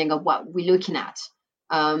understanding of what we're looking at.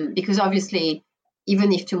 Because obviously,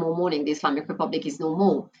 even if tomorrow morning the Islamic Republic is no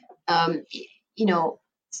more,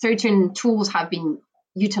 certain tools have been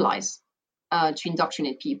utilized to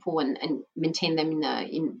indoctrinate people and maintain them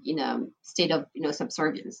in a state of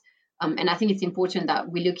subservience. And I think it's important that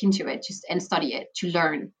we look into it and study it to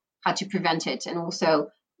learn how to prevent it, and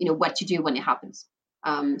also what to do when it happens.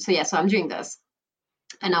 So I'm doing this,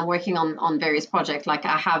 and I'm working on various projects. Like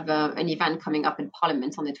I have an event coming up in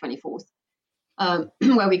Parliament on the 24th,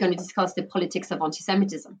 where we're going to discuss the politics of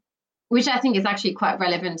anti-Semitism, which I think is actually quite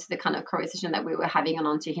relevant to the kind of conversation that we were having on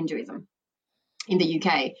anti-Hinduism in the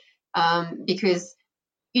UK. Because,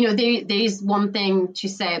 there is one thing to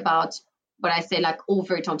say about what I say, like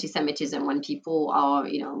overt anti-Semitism, when people are,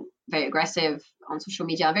 very aggressive on social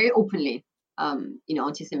media, very openly,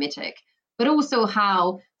 anti-Semitic, but also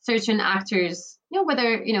how certain actors,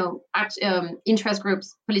 whether, interest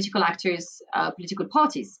groups, political actors, political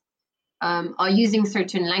parties, are using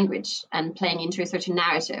certain language and playing into a certain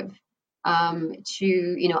narrative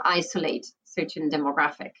to isolate certain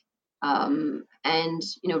demographic. And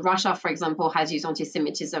Russia, for example, has used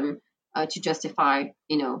anti-Semitism to justify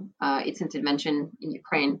its intervention in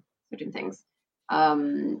Ukraine, certain things.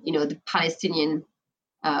 The Palestinian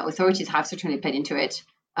authorities have certainly played into it.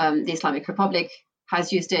 The Islamic Republic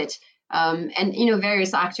has used it, and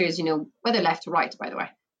various actors, whether left or right, by the way.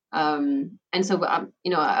 And so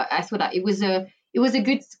I thought that it was a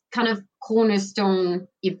good kind of cornerstone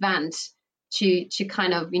event to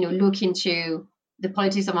kind of look into the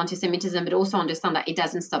politics of anti-Semitism, but also understand that it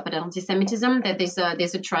doesn't stop at anti-Semitism. That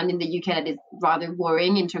there's a trend in the UK that is rather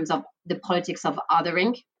worrying in terms of the politics of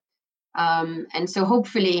othering, and so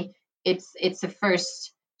hopefully it's a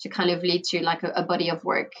first to kind of lead to like a body of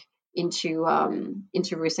work into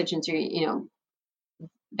research into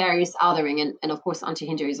various othering, and of course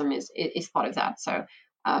anti-Hinduism is part of that. So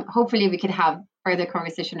hopefully we could have further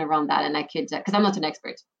conversation around that, and I could, because I'm not an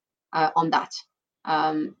expert on that,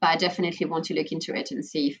 but I definitely want to look into it and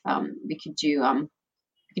see if we could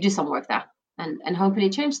do some work there and hopefully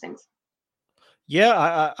change things.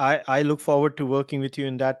 Yeah, I look forward to working with you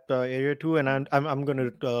in that area too, and I'm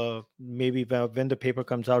going to maybe when the paper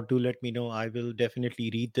comes out, do let me know. I will definitely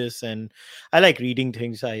read this, and I like reading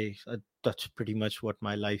things. That's pretty much what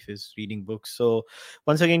my life is, reading books. So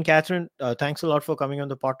once again, Catherine, thanks a lot for coming on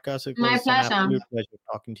the podcast. It My was an pleasure. absolute pleasure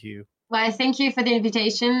talking to you. Well, thank you for the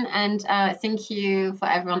invitation, and thank you for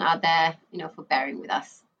everyone out there, for bearing with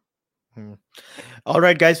us. All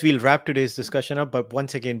right, guys, we'll wrap today's discussion up. But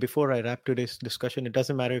once again, before I wrap today's discussion, it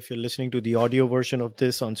doesn't matter if you're listening to the audio version of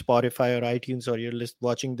this on Spotify or iTunes, or you're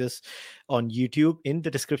watching this on YouTube. In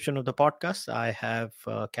the description of the podcast, I have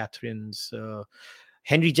Catherine's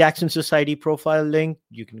Henry Jackson Society profile link.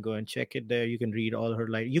 You can go and check it there. You can read all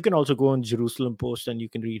her you can also go on Jerusalem Post and you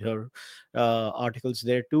can read her articles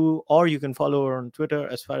there too, or you can follow her on Twitter.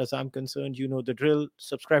 As far as I'm concerned, you know the drill.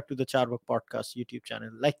 Subscribe to the Charbak Podcast YouTube channel,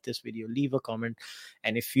 like this video, leave a comment,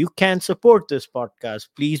 and if you can support this podcast,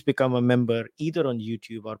 please become a member either on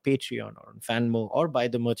YouTube or Patreon or on Fanmo, or buy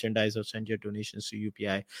the merchandise or send your donations to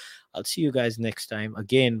UPI. I'll see you guys next time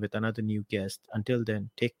again with another new guest. Until then,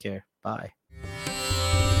 take care. Bye.